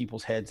throw over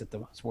people's heads at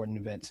the sporting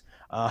events.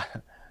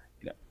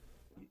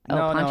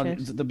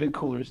 Ponchos? The big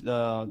coolers,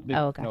 the big,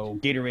 gotcha.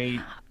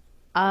 Gatorade.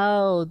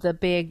 Oh, the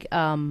big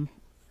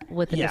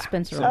with the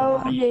dispenser. So, on the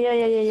bottom.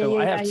 Yeah. So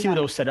I have two of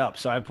those set up.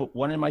 So I put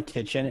one in my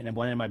kitchen and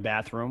one in my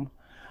bathroom.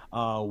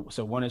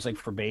 So one is like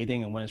for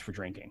bathing and one is for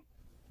drinking.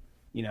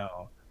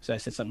 So I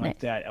said something like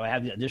that. I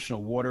have the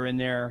additional water in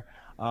there.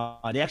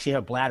 They actually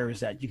have bladders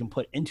that you can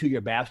put into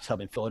your bathtub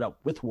and fill it up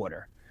with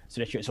water,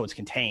 so it's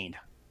contained.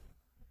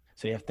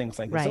 So you have things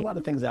like there's a lot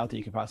of things out there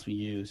you could possibly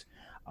use.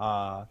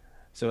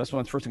 So that's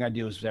the first thing I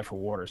do is that for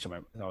water. So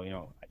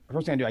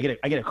first thing I do,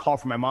 I get a call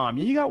from my mom.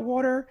 You got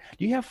water?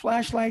 Do you have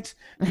flashlights?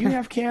 Do you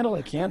have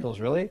candles?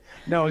 Really?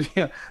 No.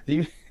 Do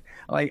you?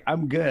 Like,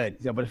 I'm good.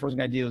 But the first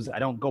thing I do is I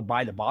don't go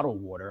buy the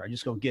bottled water. I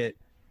just go get,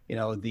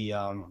 get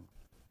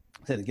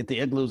the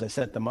igloos. I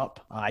set them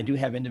up. I do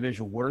have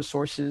individual water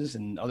sources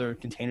and other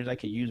containers I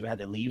could use if I had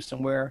to leave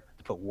somewhere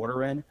to put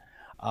water in.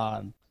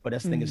 But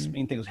that's the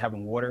main thing is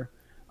having water.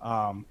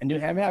 And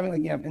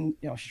having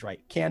she's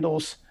right,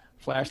 candles,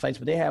 flashlights,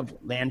 but they have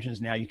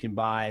lanterns now you can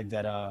buy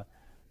that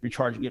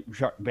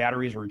get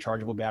batteries or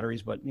rechargeable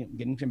batteries. But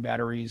getting some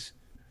batteries,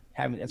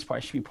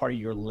 should be part of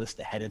your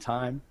list ahead of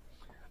time.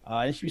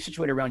 It should be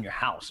situated around your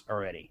house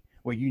already,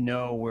 where you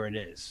know where it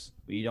is.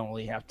 But you don't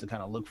really have to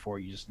kind of look for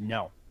it. You just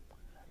know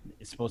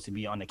it's supposed to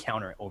be on the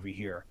counter over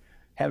here.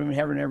 have them in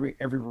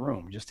every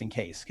room just in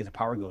case, because the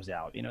power goes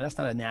out. That's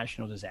not a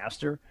national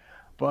disaster,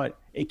 but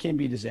it can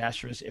be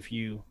disastrous if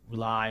you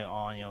rely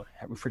on your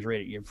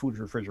food's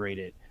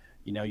refrigerated.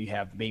 You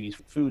have the baby's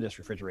food that's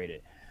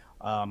refrigerated.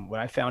 What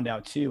I found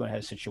out too, when I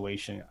had a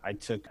situation, I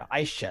took an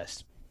ice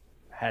chest,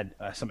 had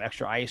some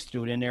extra ice,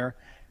 threw it in there,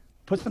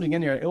 put something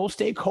in there. It will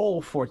stay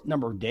cold for a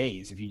number of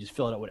days if you just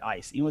fill it up with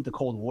ice, even with the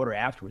cold water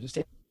afterwards. It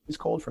stays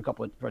cold for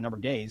a number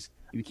of days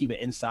if you keep it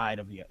inside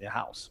of the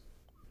house.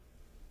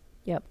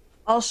 Yep.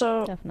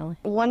 Also, Definitely.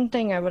 one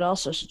thing I would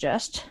also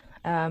suggest,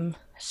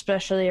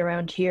 especially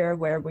around here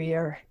where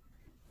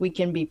we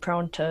can be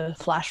prone to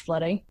flash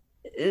flooding,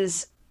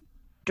 is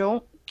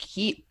don't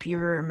keep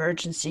your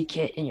emergency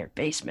kit in your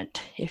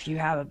basement if you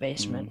have a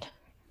basement.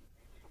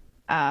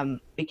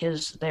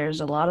 Because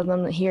there's a lot of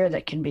them here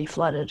that can be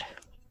flooded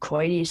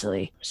quite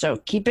easily. So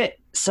keep it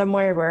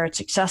somewhere where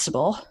it's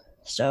accessible.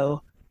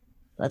 So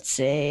let's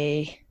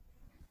say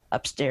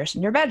upstairs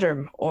in your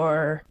bedroom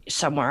or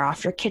somewhere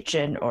off your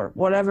kitchen or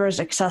whatever is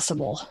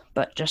accessible.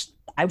 But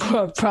I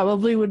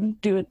probably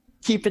wouldn't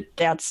keep it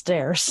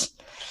downstairs.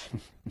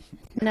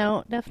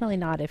 No, definitely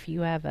not. If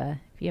you have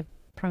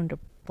prone to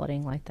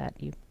flooding like that,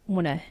 you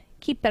want to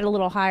keep that a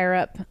little higher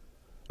up.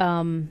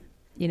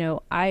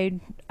 I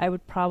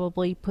would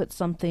probably put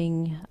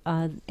something,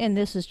 and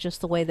this is just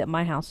the way that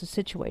my house is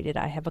situated.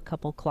 I have a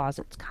couple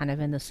closets kind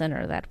of in the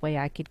center. That way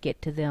I could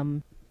get to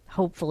them,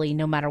 hopefully,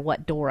 no matter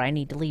what door I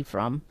need to leave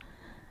from.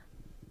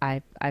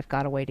 I've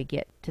got a way to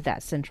get to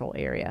that central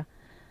area.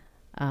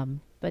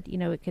 But,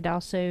 it could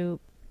also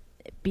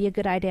be a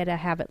good idea to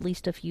have at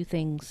least a few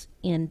things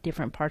in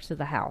different parts of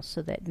the house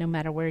so that no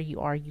matter where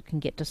you are, you can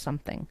get to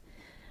something.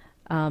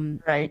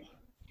 Right.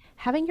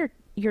 Having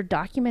your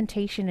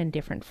documentation in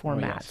different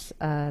formats,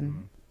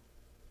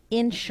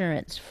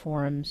 insurance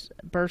forms,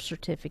 birth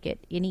certificate,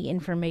 any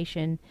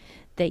information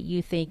that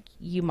you think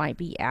you might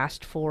be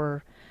asked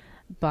for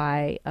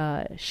by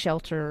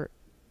shelter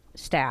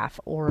staff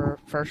or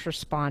first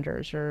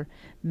responders or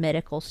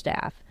medical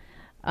staff.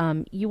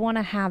 You want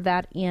to have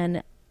that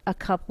in a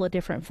couple of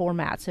different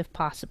formats if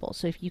possible.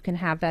 So if you can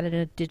have that in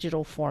a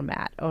digital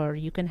format, or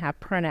you can have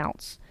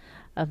printouts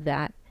of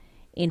that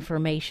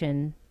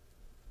information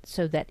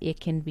so that it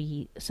can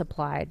be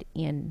supplied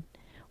in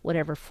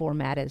whatever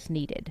format is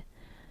needed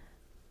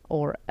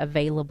or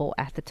available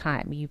at the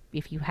time.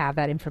 If you have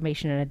that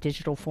information in a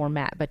digital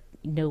format but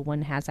no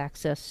one has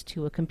access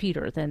to a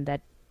computer, then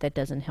that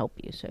doesn't help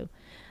you. So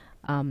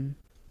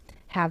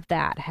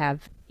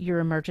have your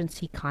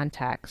emergency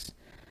contacts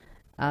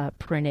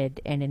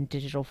printed and in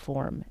digital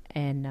form,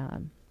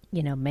 and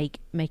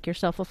make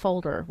yourself a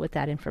folder with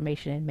that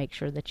information and make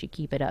sure that you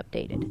keep it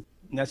updated.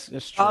 That's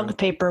true. Dog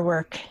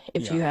paperwork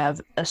if you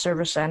have a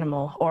service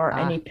animal or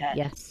any pet.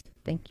 Yes,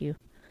 thank you.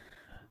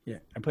 Yeah,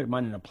 I put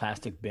mine in a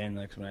plastic bin.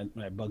 Like when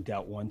I bugged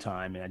out one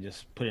time, and I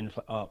just put in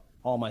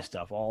all my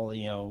stuff, all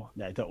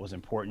that I thought was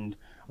important.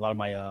 A lot of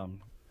my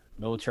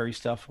military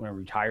stuff when I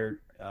retired.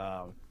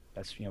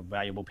 That's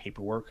valuable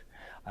paperwork.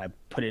 I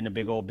put it in a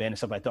big old bin and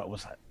stuff I thought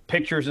was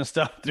pictures and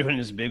stuff. Threw it in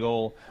this big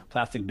old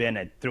plastic bin.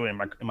 I threw it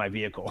in my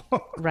vehicle.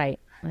 Right.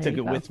 Took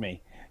it with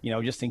me,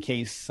 just in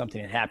case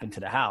something had happened to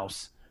the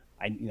house.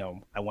 I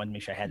wanted to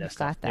make sure I had that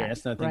stuff there.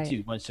 That's another thing too.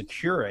 You want to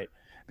secure it,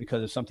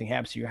 because if something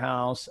happens to your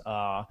house,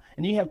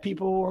 and you have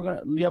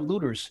people you have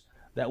looters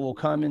that will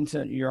come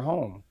into your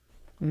home.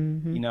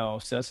 Mm-hmm.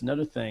 So that's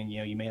another thing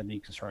you may have to be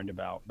concerned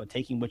about. But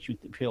taking what you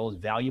feel is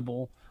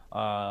valuable,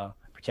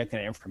 protecting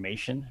that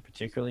information,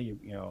 particularly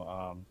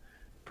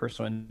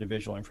personal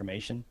individual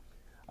information.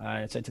 So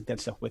I took that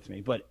stuff with me.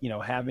 But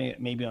having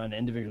it maybe on an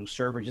individual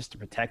server just to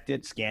protect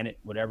it, scan it,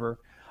 whatever,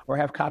 or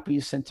have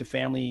copies sent to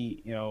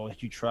family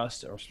that you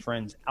trust or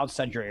friends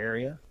outside your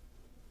area,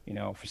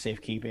 for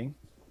safekeeping,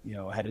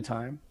 ahead of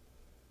time,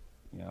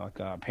 like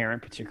a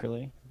parent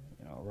particularly,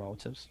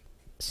 relatives.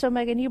 So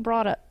Megan, you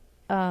brought up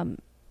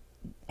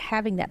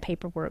having that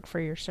paperwork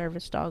for your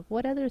service dog.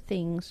 What other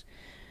things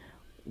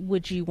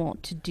would you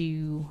want to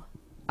do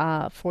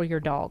for your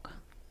dog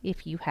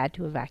if you had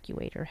to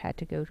evacuate or had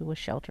to go to a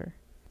shelter?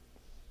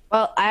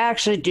 Well, I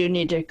actually do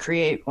need to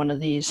create one of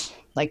these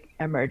like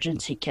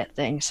emergency kit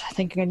things. I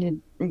think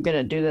I'm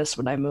gonna do this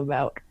when I move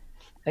out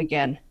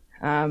again.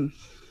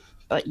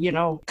 But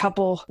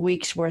couple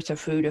weeks worth of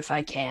food if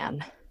I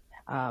can.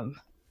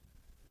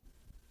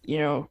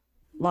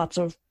 Lots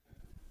of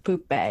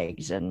poop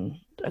bags and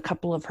a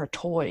couple of her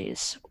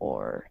toys,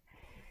 or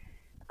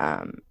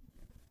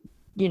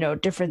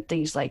different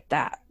things like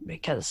that,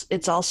 because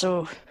it's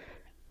also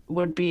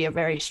would be a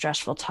very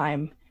stressful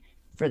time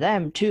for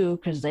them too,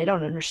 because they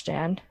don't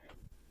understand.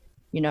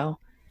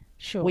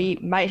 Sure. We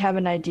might have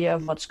an idea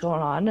of what's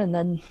going on, and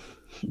then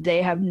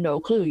they have no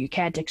clue. You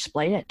can't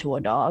explain it to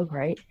a dog,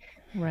 right?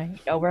 Right.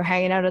 We're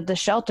hanging out at the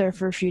shelter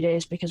for a few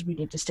days because we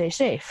need to stay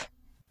safe.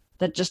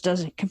 That just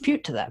doesn't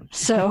compute to them.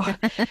 So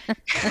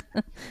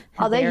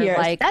all they hear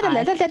is da,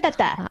 da, da, da, da,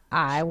 da.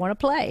 I want to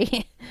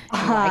play.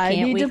 I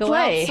need to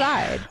play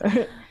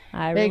outside?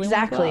 I really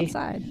exactly. want to go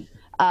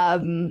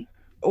outside.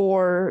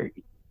 Or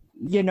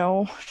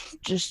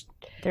just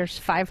There's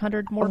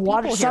 500 more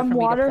Water- people here some for me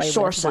water to play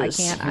sources. with.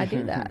 Why can't I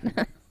do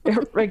that?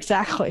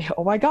 Exactly.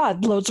 Oh my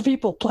god, loads of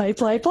people. Play,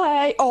 play,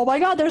 play. Oh my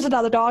god, there's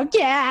another dog.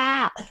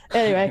 Yeah.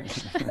 Anyway.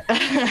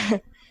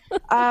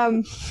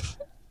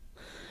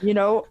 You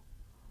know,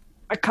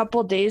 a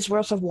couple days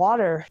worth of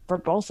water for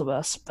both of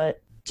us,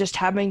 but just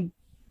having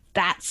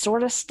that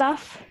sort of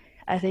stuff,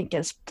 I think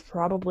is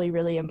probably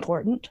really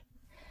important.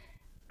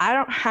 I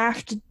don't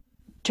have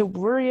to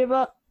worry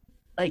about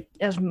like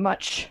as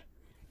much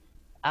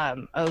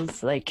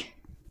of like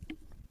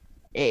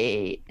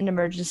an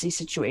emergency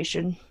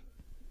situation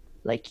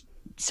like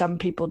some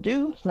people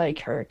do, like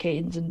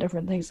hurricanes and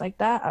different things like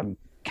that. I'm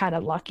kind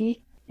of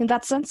lucky in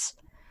that sense.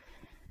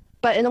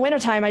 But in the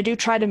wintertime, I do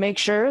try to make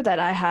sure that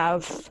I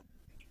have,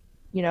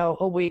 you know,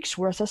 a week's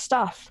worth of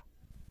stuff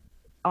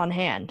on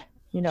hand,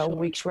 you know, a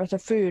week's worth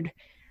of food,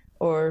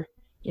 or,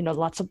 you know,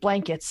 lots of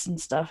blankets and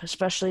stuff,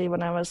 especially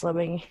when I was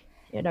living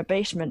in a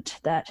basement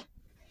that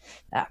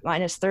at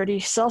minus 30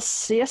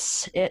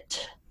 Celsius,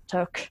 it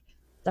took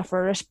the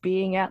furnace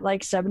being at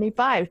like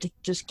 75 to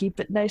just keep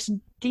it nice and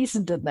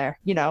decent in there,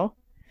 you know?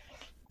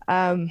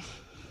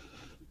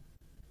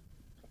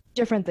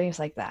 Different things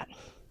like that.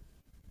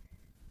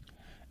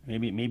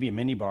 Maybe a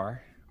mini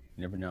bar.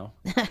 You never know.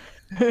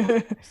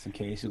 Just in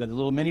case. We've got the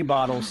little mini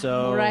bottle,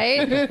 so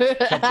Right? a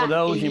couple of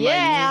those you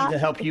Yeah. might need to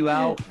help you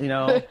out, you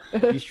know,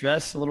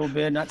 de-stress a little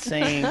bit. Not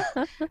saying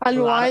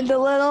Unwind a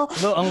little.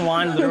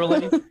 unwind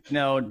literally.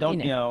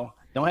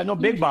 Don't have no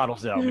big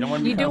bottles though. We don't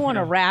want to You don't want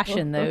to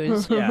ration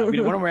those. Yeah, we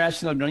don't want to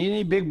ration. We don't need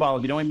any big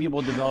bottles. We don't want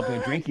people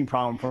developing a drinking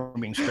problem from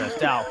being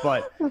stressed out.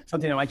 But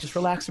something that might just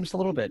relax them just a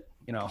little bit,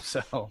 you know.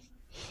 So,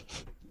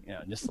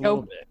 just a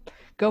little bit.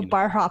 Go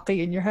bar hopping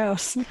in your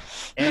house.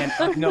 And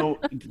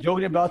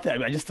joking about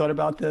that, I just thought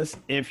about this.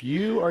 If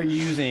you are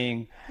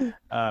using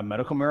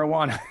medical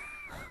marijuana,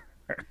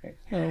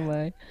 Oh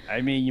my.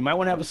 I mean, you might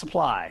want to have a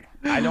supply.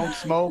 I don't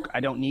smoke. I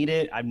don't need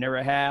it. I've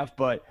never have,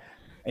 but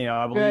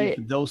I believe Right.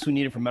 for those who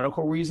need it for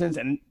medical reasons,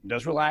 and it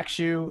does relax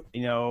you.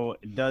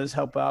 It does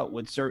help out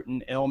with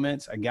certain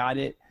ailments. I got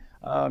it.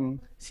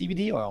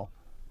 CBD oil.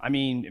 I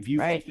mean, if you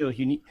Right. feel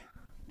you need,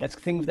 that's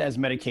the thing with that as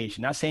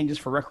medication. Not saying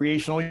just for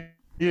recreational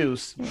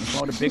use.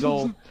 All the big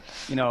old,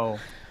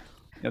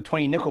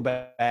 20 nickel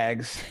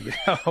bags.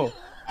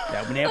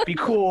 That would not be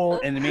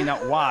cool, and it may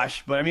not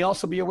wash. But I mean,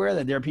 also be aware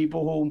that there are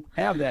people who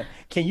have that.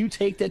 Can you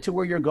take that to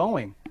where you're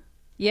going?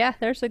 Yeah,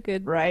 there's a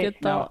good Right.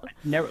 thought.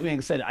 Never. Like I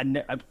said,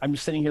 I'm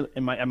just sitting here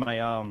at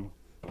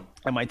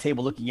my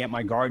table looking at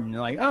my garden, and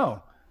like,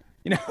 oh,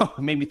 it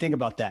made me think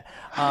about that.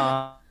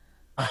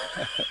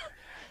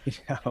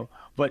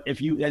 But if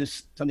that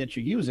is something that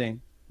you're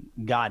using,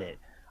 got it.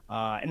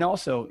 And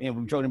also, we're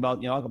joking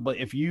about alcohol, but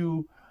if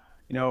you,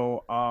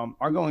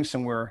 are going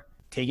somewhere,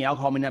 taking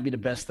alcohol may not be the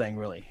best thing,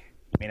 really.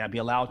 You may not be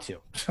allowed to.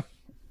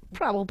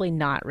 Probably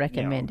not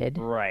recommended.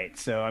 Right.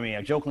 So, I mean,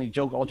 all jokes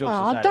Aw,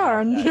 aside. about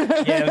darn.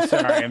 that.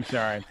 Yeah, I'm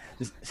sorry.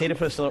 Just say it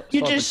for You just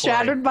celebratory.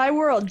 shattered my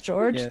world,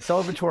 George. Yeah,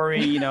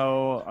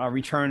 celebratory,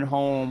 return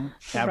home,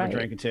 have Right. a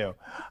drink or two.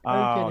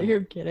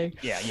 You're kidding.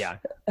 Yeah.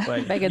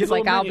 But Megan's get a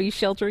like, little I'll mini- be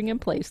sheltering in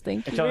place.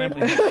 Thank you.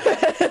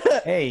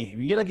 Hey, if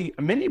you get like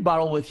a mini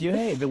bottle with you,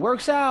 hey, if it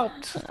works out,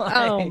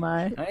 Oh,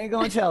 my. I ain't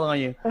gonna tell on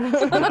you.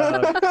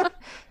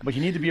 But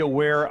you need to be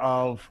aware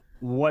of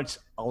what's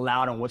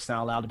allowed and what's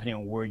not allowed depending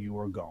on where you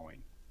are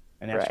going,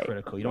 and that's Right,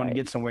 critical. You don't want to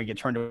right. get somewhere and get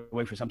turned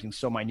away for something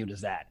so minute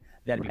as that.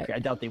 That'd be Right. I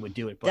doubt they would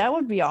do it. But That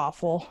would be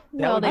awful.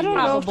 Well, would they be- I don't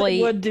know if probably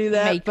they would do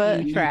that, make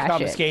but you you trash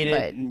confiscate it,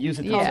 but and use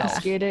it yeah. themselves.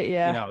 confiscate it,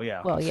 yeah.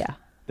 Yeah. Well, yeah.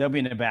 They'll be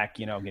in the back,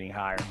 getting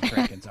higher and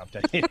drinking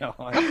something. Like,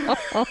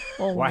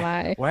 Oh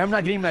my. why am I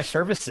not getting my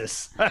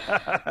services?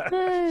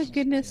 Oh,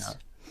 goodness.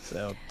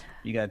 So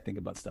you got to think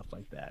about stuff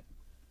like that.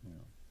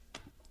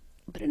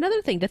 But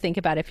another thing to think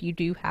about if you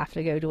do have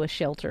to go to a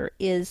shelter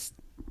is,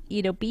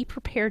 be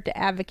prepared to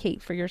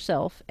advocate for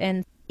yourself.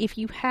 And if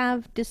you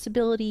have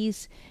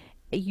disabilities,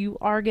 you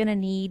are going to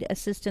need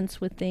assistance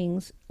with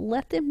things.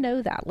 Let them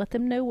know that. Let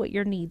them know what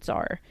your needs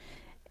are.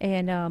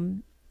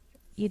 And,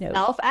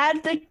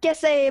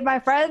 Self-advocacy, my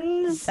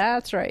friends.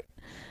 that's right.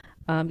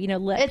 Let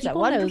It's a people know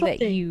wonderful that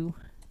thing.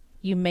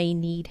 you may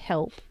need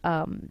help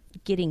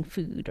getting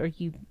food, or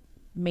you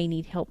may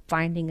need help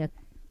finding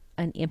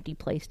an empty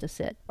place to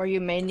sit. Or you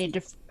may need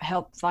to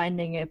help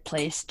finding a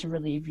place to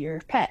relieve your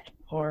pet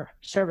or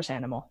service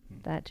animal.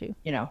 That too.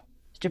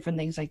 Different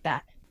things like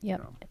that.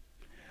 Yep.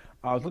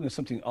 I was looking at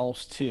something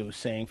else too,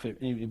 saying for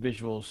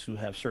individuals who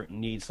have certain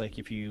needs, like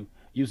if you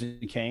use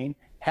a cane,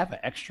 have an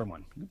extra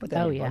one. You can put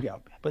that Oh, in your yeah. bug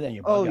out. Put that in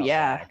your Oh, bug out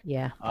yeah. bag.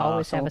 Yeah.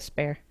 Always have so- a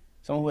spare.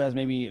 Someone who has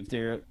maybe if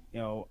they're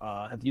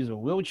have to use a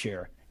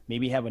wheelchair,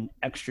 maybe have an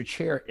extra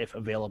chair if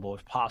available,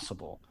 if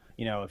possible.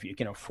 If you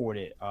can afford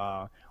it,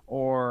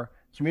 or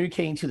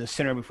communicating to the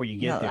center before you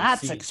get No, there.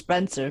 that's See-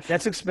 expensive.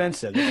 That's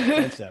expensive.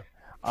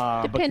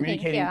 But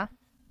Depending, yeah.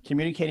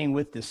 communicating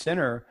with the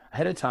center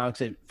ahead of time,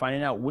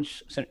 finding out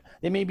which center.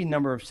 There may be a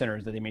number of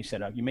centers that they may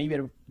set up. You may be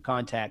able to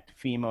contact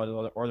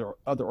FEMA or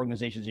other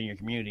organizations in your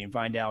community and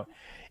find out,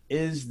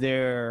 is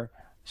there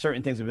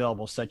certain things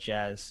available, such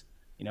as,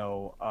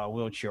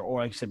 wheelchair,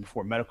 or like I said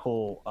before,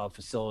 medical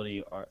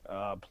facility or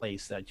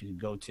place that you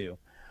could go to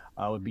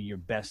would be your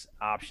best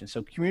option.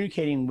 So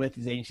communicating with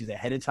these agencies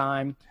ahead of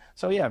time.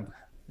 So yeah,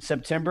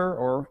 September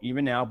or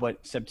even now,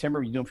 but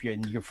September, if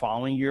you're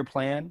following your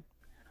plan,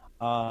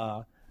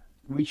 uh,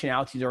 reaching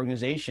out to these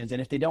organizations,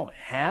 and if they don't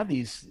have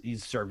these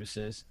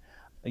services,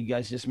 you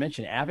guys just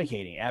mentioned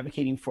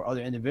advocating for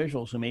other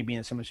individuals who may be in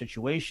a similar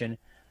situation,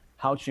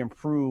 how to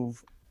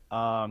improve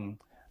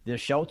their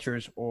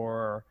shelters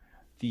or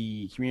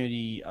the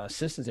community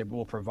assistance they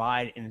will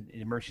provide in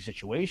emergency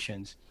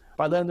situations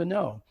by letting them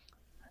know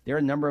there are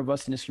a number of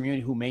us in this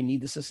community who may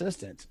need this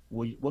assistance.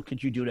 What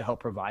could you do to help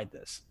provide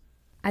this?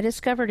 I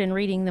discovered in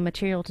reading the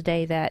material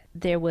today that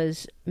there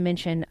was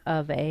mention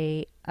of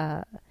a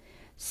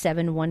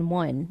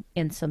 711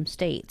 in some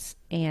states,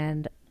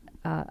 and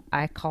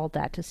I called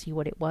that to see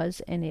what it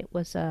was, and it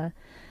was the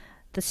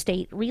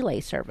state relay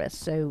service.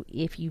 So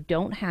if you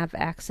don't have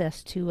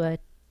access to a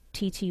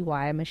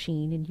TTY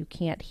machine and you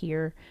can't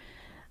hear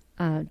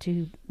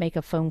to make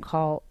a phone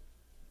call,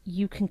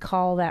 you can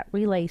call that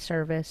relay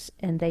service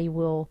and they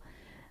will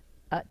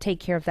take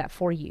care of that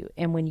for you.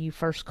 And when you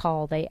first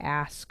call, they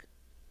ask,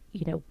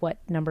 what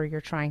number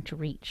you're trying to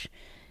reach.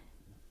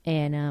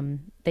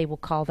 And they will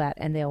call that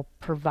and they'll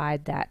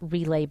provide that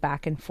relay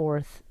back and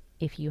forth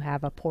if you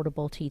have a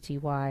portable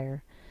TTY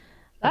or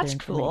other That's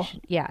cool.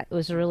 information. Yeah, it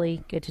was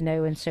really good to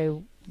know. And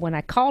so when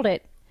I called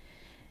it,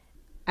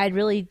 I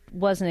really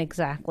wasn't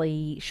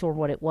exactly sure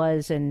what it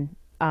was, and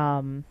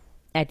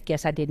I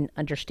guess I didn't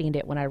understand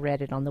it when I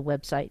read it on the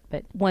website.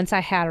 But once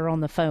I had her on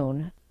the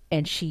phone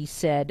and she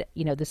said,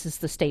 this is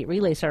the state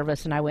relay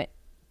service, and I went,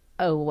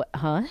 oh,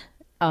 huh?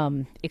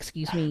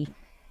 Excuse me.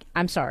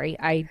 I'm sorry.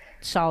 I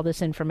saw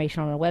this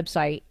information on a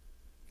website.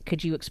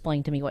 Could you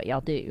explain to me what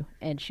y'all do?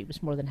 And she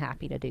was more than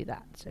happy to do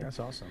that. So That's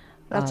awesome.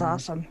 That's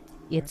awesome.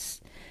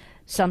 it's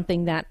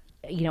something that,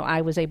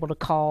 I was able to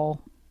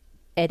call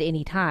at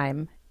any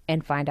time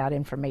and find out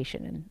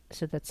information. And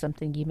so that's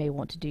something you may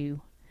want to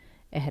do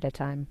ahead of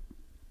time.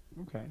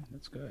 Okay,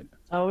 that's good.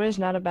 Always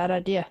not a bad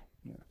idea.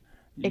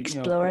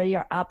 Explore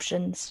your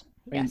options.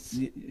 Yes.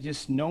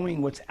 Just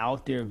knowing what's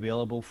out there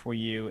available for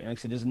you. And like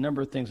I said, there's a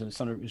number of things and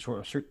some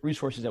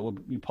resources that we'll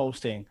be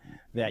posting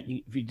that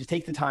if you just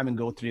take the time and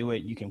go through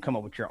it, you can come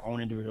up with your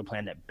own individual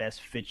plan that best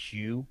fits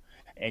you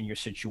and your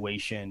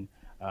situation,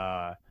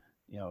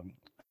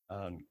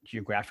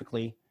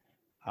 geographically.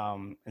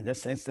 And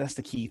that's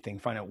the key thing.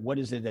 Find out what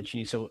is it that you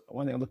need. So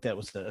one thing I looked at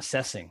was the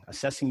assessing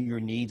your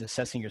needs,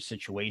 assessing your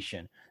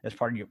situation. That's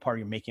part of your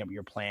making up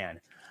your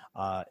plan.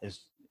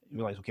 Is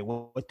realize, okay,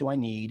 what do I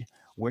need?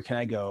 Where can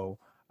I go?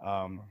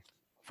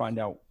 Find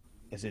out,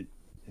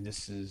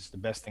 this is the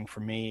best thing for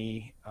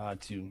me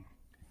to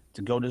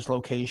go to this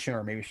location,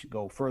 or maybe you should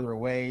go further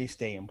away,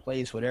 stay in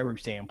place, whatever,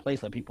 stay in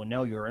place, let people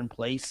know you're in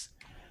place.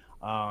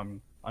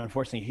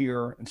 Unfortunately,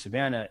 here in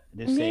Savannah,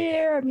 they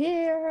say, I'm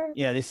here.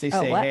 yeah, they say,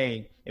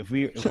 hey, if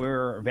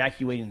we're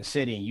evacuating the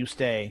city and you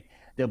stay,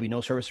 there'll be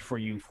no service for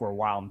you for a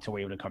while until we're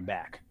able to come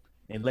back.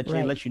 They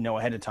let you know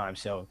ahead of time,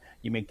 so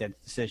you make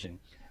that decision.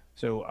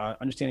 So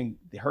understanding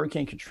the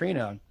Hurricane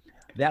Katrina,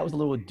 that was a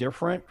little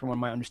different from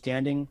my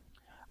understanding.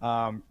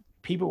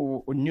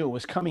 People knew it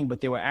was coming, but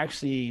they were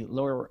actually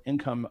lower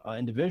income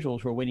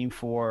individuals who were waiting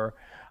for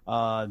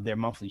their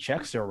monthly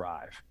checks to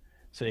arrive,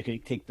 so they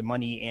could take the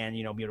money and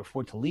be able to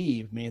afford to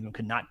leave. Many of them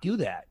could not do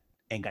that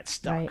and got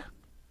stuck.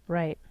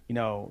 Right.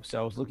 So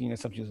I was looking at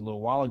something just a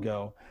little while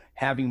ago,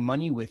 having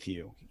money with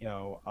you,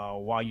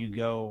 while you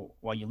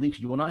leave.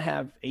 You will not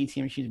have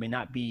ATM machines, may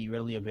not be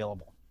readily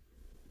available.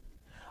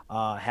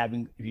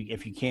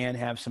 If you can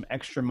have some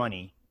extra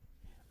money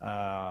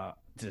to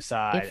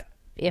decide,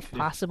 if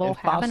possible,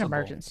 have an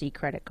emergency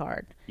credit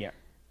card. Yeah.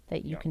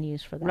 That you can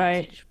use for that.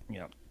 Right.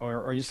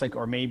 Or just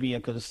or maybe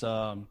because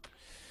or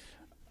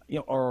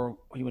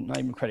you would not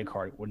even credit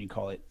card. What do you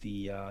call it?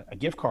 A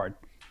gift card.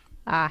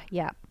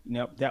 Yeah.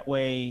 That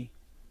way,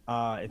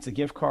 it's a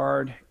gift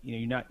card.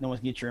 No one's gonna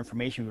get your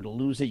information. If you were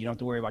to lose it, you don't have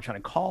to worry about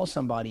trying to call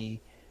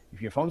somebody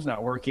if your phone's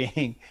not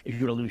working. If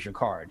you were to lose your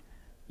card,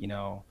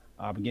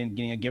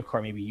 getting a gift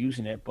card, maybe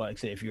using it. But like I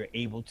said, if you're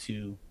able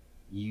to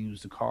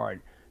use the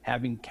card,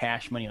 having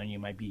cash money on you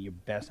might be your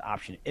best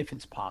option if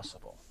it's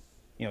possible.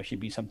 It should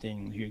be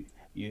something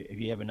if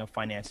you have enough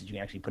finances, you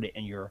can actually put it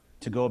in your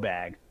to-go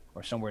bag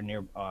or somewhere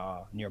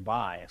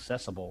nearby,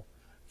 accessible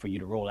for you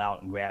to roll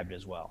out and grab it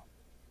as well.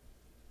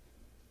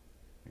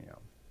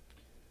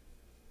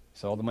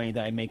 So all the money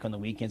that I make on the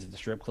weekends at the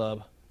strip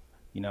club,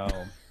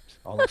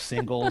 all those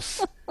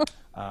singles,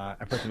 I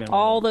put them in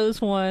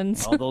those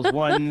ones,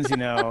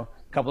 a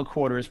couple of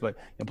quarters, but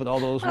put all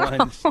those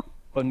ones,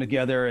 put them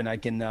together, and I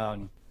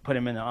can put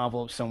them in an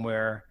envelope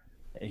somewhere,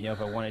 if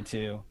I wanted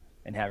to,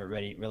 and have it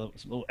ready. A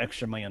little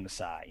extra money on the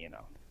side,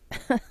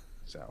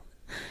 So.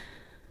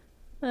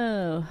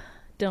 Oh,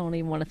 don't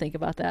even want to think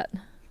about that.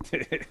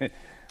 The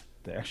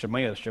extra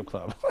money at the strip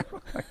club.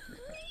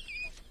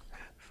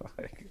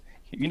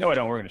 You know I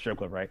don't work in a strip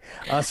club, right?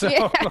 So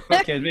Yeah.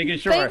 okay, making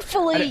sure.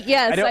 Thankfully,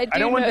 yes, I do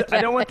don't want know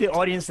I don't that. want the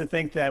audience to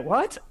think that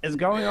what is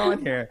going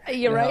on here. You're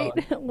You know,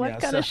 right. What yeah,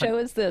 kind of show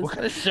is this? What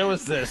kind of show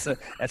is this?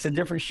 That's a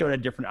different show at a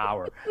different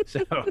hour. So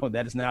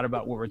that is not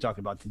about what we're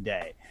talking about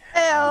today.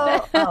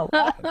 Oh, So,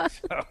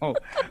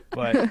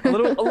 but a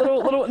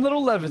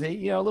little levity,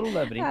 you know, a little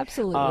levity.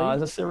 Absolutely.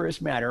 It's a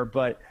serious matter,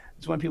 but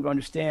just want people to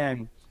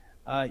understand.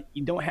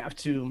 You don't have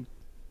to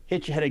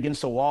hit your head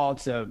against the wall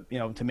to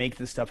make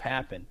this stuff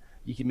happen.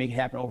 You can make it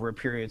happen over a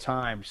period of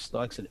time. Just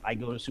like I said, I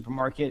go to the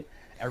supermarket.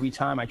 Every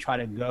time I try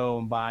to go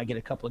and get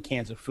a couple of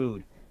cans of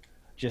food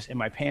just in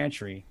my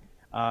pantry.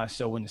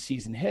 So when the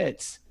season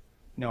hits,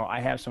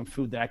 I have some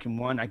food that I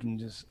can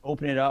just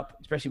open it up,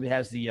 especially if it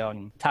has the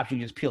tops you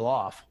can just peel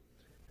off.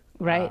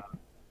 Right.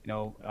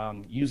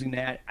 Using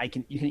that,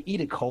 you can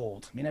eat it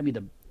cold. May not be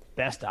the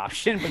best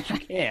option, but you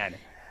can.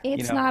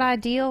 It's not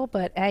ideal,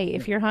 but hey,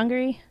 if you're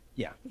hungry,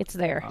 Yeah. it's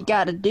there. you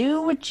gotta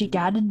do what you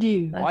gotta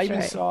do. Well, I even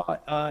right.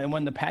 saw in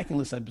one of the packing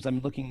lists, because I'm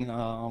looking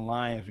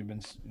online as we've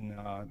been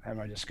having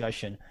our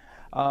discussion,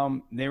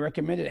 they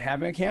recommended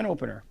having a can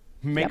opener.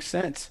 Makes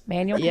sense.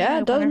 Manual Yeah, can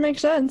it does opener. make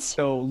sense.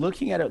 So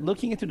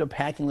looking through the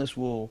packing list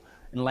will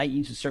enlighten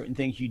you to certain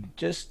things you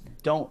just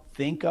don't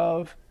think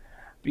of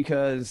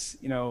because,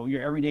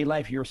 your everyday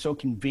life, you're so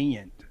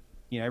convenient.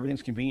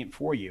 Everything's convenient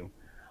for you.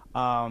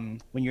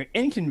 When you're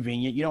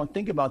inconvenient, you don't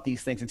think about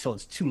these things until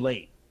it's too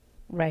late.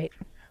 Right.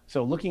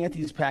 So looking at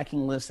these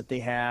packing lists that they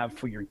have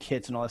for your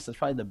kits and all that stuff is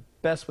probably the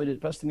best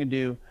thing to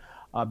do,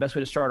 best way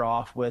to start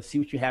off with. See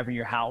what you have in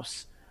your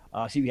house,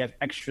 see if you have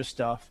extra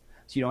stuff,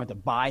 so you don't have to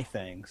buy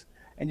things,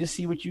 and just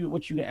see what you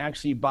can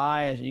actually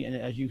buy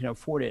as you can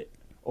afford it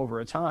over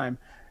a time.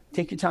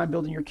 Take your time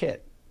building your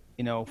kit,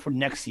 for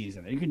next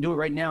season. You can do it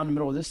right now in the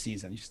middle of this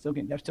season. You still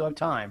have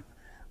time,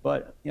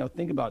 but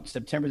think about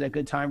September's that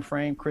good time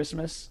frame.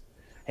 Christmas,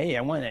 hey,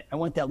 I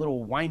want that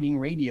little winding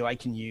radio I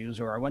can use,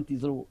 or I want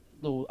these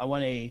I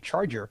want a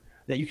charger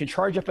that you can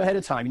charge up ahead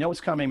of time. You know what's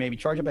coming, maybe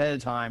charge up ahead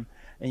of time,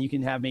 and you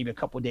can have maybe a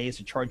couple of days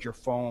to charge your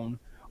phone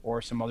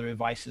or some other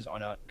devices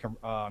on a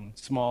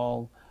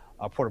small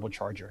portable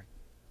charger.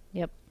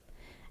 Yep.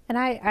 And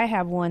I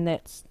have one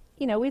that's,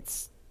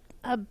 it's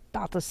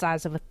about the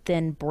size of a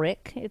thin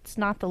brick. It's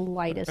not the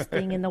lightest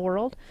thing in the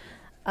world,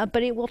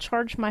 but it will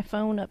charge my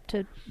phone up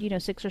to,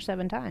 6 or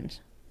 7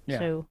 times. Yeah.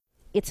 So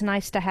it's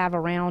nice to have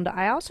around.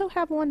 I also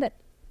have one that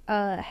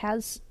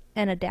has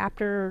an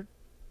adapter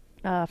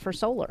for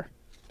solar.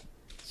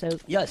 So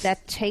Yes.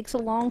 that takes a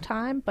long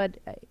time, but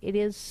it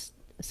is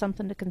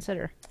something to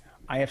consider.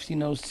 I have seen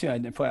those too. I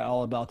forgot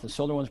all about the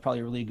solar one's probably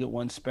a really good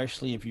one,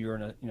 especially if you're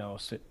in a,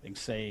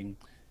 say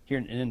here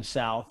in the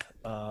South.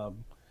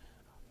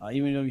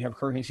 Even though you have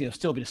hurricane season,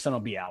 still the sun will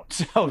be out.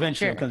 So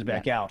eventually Sure. it comes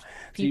back out.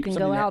 If you can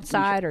go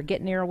outside or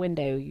get near a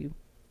window, you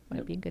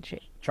might be in good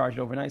shape. Charge it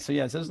overnight. So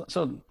yeah, there's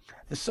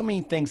so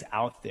many things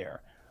out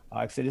there.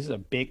 Like I said, this is a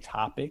big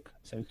topic,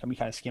 so we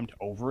kind of skimmed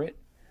over it.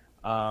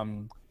 But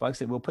like I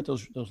said, we'll put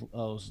those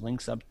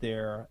links up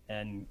there,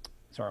 and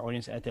so our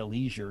audience at their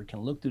leisure can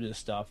look through this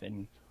stuff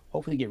and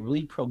hopefully get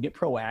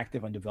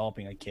proactive on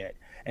developing a kit.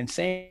 And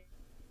saying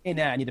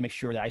that, I need to make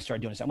sure that I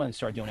start doing this. I'm going to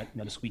start doing it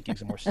this week, getting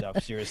some more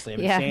stuff. Seriously, I've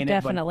been Yeah, saying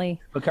definitely. it,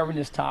 but covering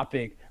this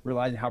topic,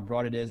 realizing how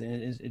broad it is,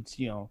 and it's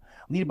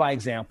lead by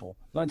example.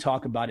 I'm going to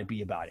talk about it,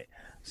 be about it.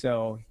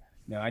 So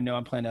I know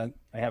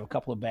I have a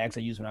couple of bags I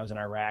used when I was in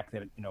Iraq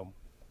that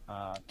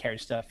carry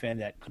stuff in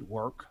that could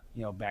work,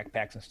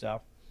 backpacks and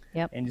stuff.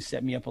 Yep. And just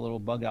set me up a little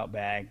bug out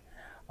bag,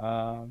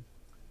 and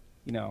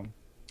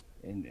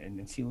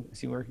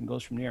see where it can go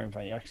from there. If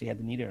I actually had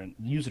to need it or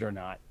use it or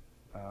not.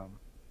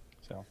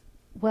 So.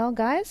 Well,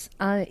 guys,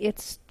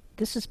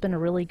 this has been a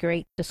really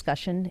great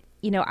discussion.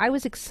 I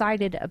was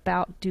excited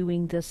about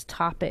doing this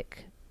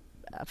topic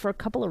for a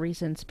couple of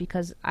reasons,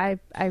 because I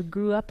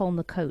grew up on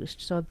the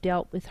coast, so I've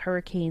dealt with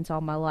hurricanes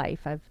all my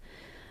life.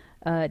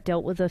 I've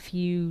dealt with a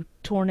few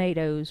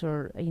tornadoes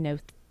or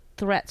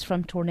threats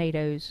from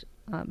tornadoes.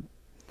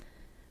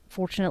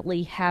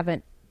 Fortunately,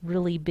 haven't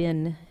really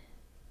been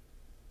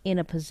in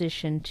a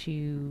position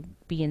to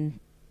be in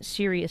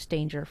serious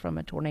danger from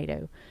a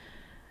tornado.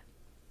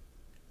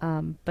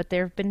 But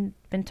there have been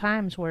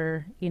times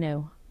where,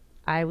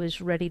 I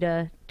was ready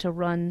to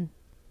run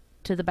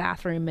to the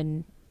bathroom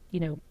and,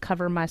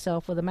 cover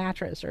myself with a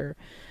mattress, or,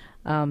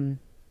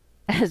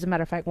 as a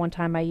matter of fact, one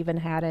time I even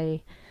had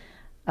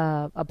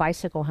a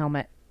bicycle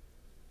helmet,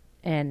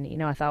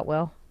 and, I thought,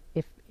 well,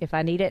 if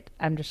I need it,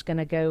 I'm just going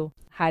to go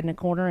hide in a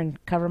corner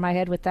and cover my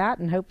head with that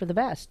and hope for the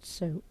best.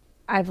 So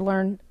I've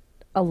learned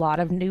a lot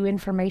of new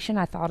information.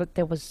 I thought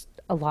there was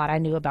a lot I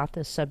knew about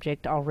this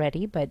subject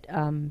already, but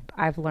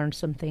I've learned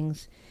some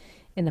things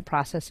in the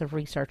process of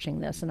researching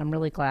this, and I'm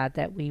really glad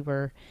that we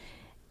were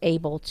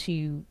able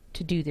to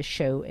do this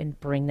show and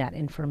bring that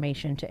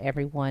information to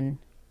everyone.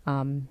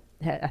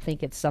 I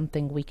think it's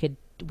something we could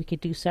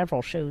do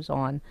several shows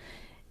on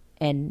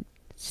and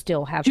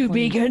still have To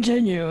be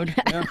continued.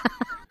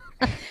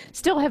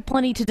 still have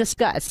plenty to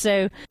discuss.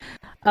 So,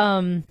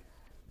 but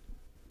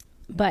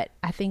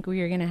I think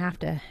we are going to have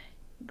to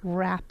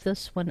wrap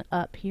this one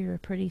up here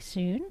pretty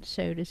soon.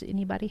 So does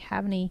anybody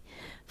have any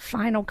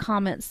final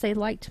comments they'd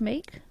like to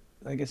make?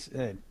 Like I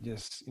said,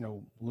 just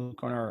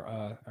look on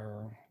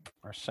our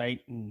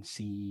site and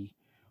see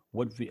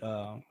what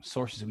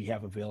sources we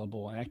have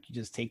available, and actually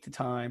just take the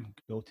time,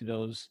 go through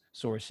those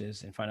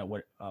sources, and find out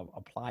what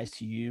applies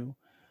to you.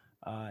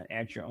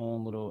 Add your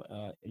own little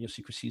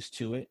idiosyncrasies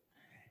to it,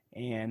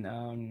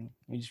 and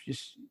you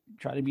just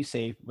try to be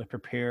safe, but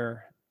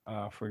prepare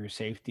for your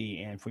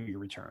safety and for your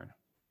return.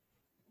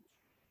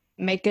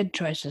 Make good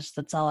choices.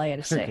 That's all I got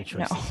to say. Good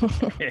No.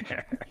 choices.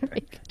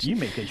 You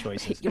make good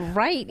choices. You're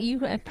right. You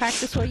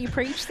practice what you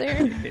preach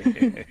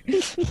there.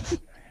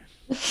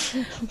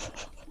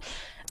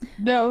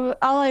 No,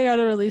 all I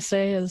gotta really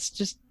say is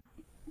just,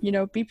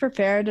 be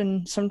prepared,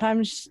 and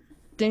sometimes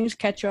things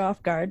catch you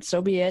off guard,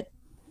 so be it.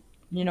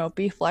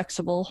 Be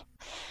flexible.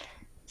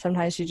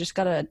 Sometimes you just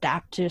gotta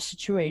adapt to a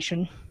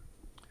situation.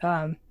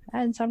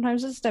 And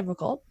sometimes it's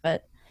difficult,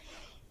 but,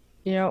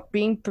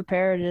 being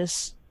prepared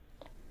is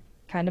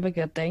kind of a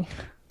good thing.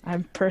 I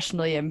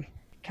personally am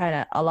kind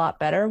of a lot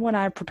better when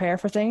I prepare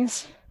for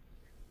things.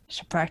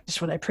 So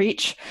practice what I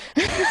preach.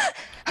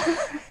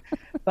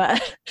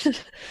 But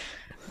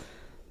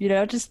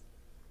just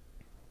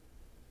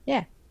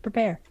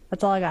prepare.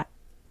 That's all I got.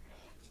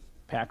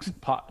 Pack some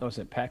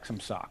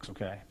socks,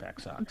 okay? Pack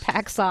socks.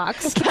 Pack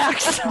socks.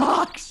 Pack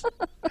socks.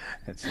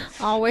 It's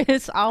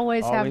Always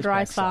have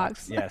dry pack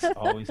socks. Yes,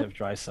 always have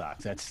dry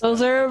socks.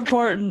 Those are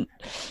important.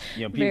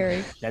 People,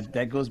 Very.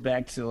 That goes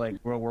back to like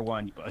World War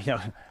One.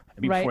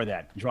 Before Right.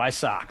 that, dry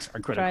socks are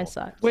critical. Dry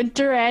socks.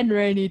 Winter and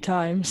rainy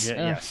times. Yeah,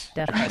 yes,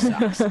 definitely.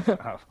 dry socks.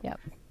 Oh. Yep.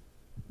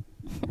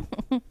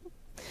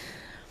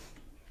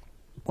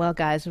 Well,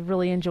 guys,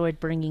 really enjoyed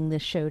bringing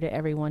this show to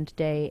everyone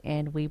today,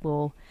 and we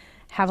will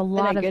have a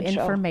lot of good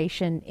show.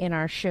 information in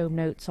our show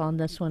notes on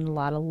this one, a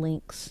lot of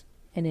links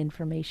and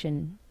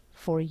information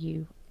for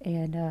you.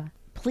 And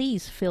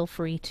please feel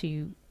free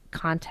to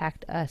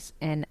contact us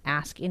and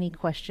ask any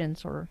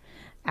questions or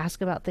ask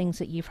about things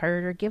that you've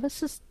heard, or give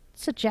us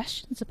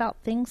suggestions about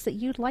things that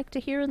you'd like to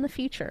hear in the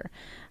future.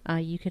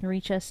 You can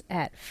reach us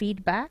at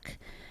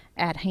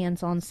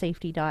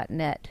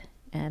feedback@handsonsafety.net,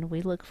 and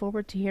we look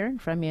forward to hearing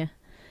from you.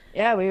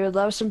 Yeah, we would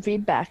love some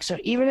feedback. So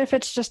even if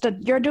it's just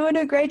you're doing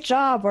a great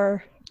job,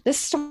 or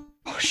this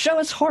show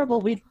is horrible,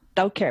 we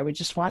don't care. We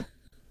just want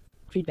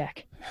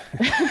feedback.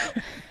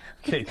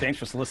 Okay, thanks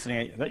for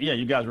listening. Yeah,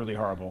 you guys are really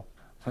horrible.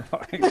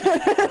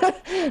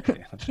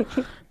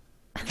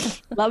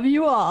 Love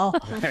you all.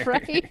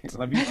 Right?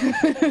 Love you.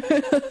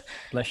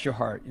 Bless your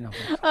heart.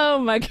 Oh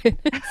my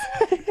goodness.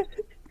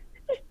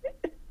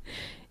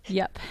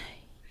 Yep.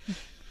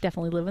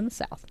 Definitely live in the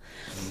South.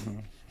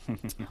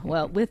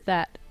 Well, with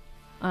that,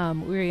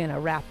 we're going to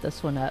wrap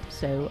this one up.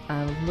 So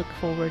I look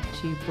forward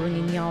to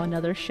bringing y'all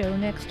another show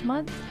next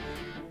month,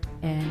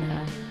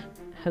 and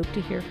hope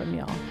to hear from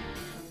y'all.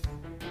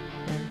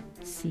 And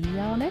see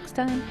y'all next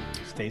time.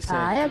 Stay safe.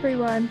 Bye,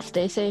 everyone.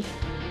 Stay safe.